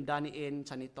chế yếm Daniel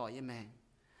chani tỏi như mèng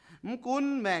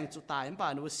cún mèng chủ tài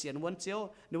bà nó xiên muốn chiếu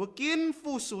nó kín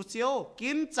phu su chiếu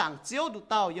kín chẳng chiếu đủ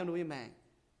tàu yếm nó mèng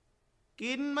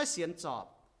kín mới xiên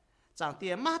chọp chẳng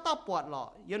tiền má tao bọt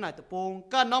lọ yếm này tập bung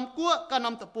cả năm cua cả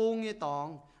năm tập bung như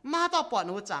tòng má tao bọt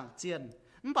nó chẳng chiến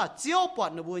bà chiếu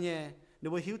bọt nó bùi nhé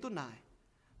nó hiếu tốt này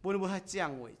bùi nó hai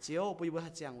chàng ngồi chiếu bùi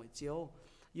hai chàng ngồi chiếu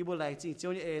như bùi lành chính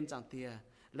chiếu như em chẳng tiền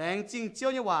lành chính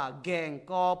chiếu như hòa gèng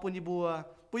co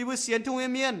bùi xiên thùng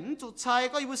em miên chủ trai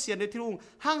có bùi xiên để thùng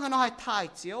hăng nó hai thải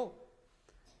chiếu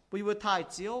bây giờ thay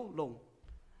chiếu lồng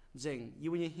dừng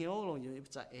yêu như hiếu lồng như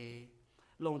chạy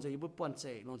lồng dừng yêu buồn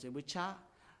chạy lồng dừng yêu cha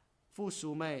phu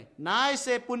su mày nãy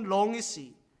sẽ bún lồng cái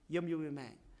gì yếm yêu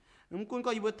mày cũng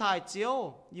có yêu thay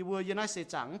chiếu yêu như nãy sẽ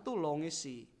chẳng tu lồng cái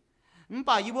gì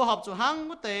bà yêu học cho hăng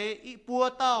có thể bùa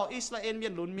tao Israel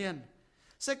miền lún miền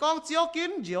sẽ con chiếu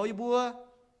kín diệu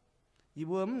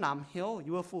yêu nằm hiếu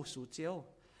yêu phu su chiếu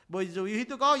bởi vì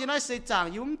tôi có như nói sẽ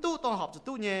chẳng yêu tu tao học cho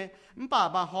tu nhé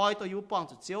bà hỏi tôi yêu bằng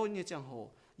cho chiếu như chẳng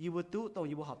hồ yêu tu tao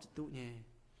yêu học cho tu nhé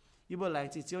yêu lại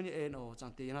chỉ chiếu như eno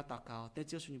chẳng tiền nó tạ cao tên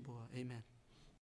chiếu suy bùa amen.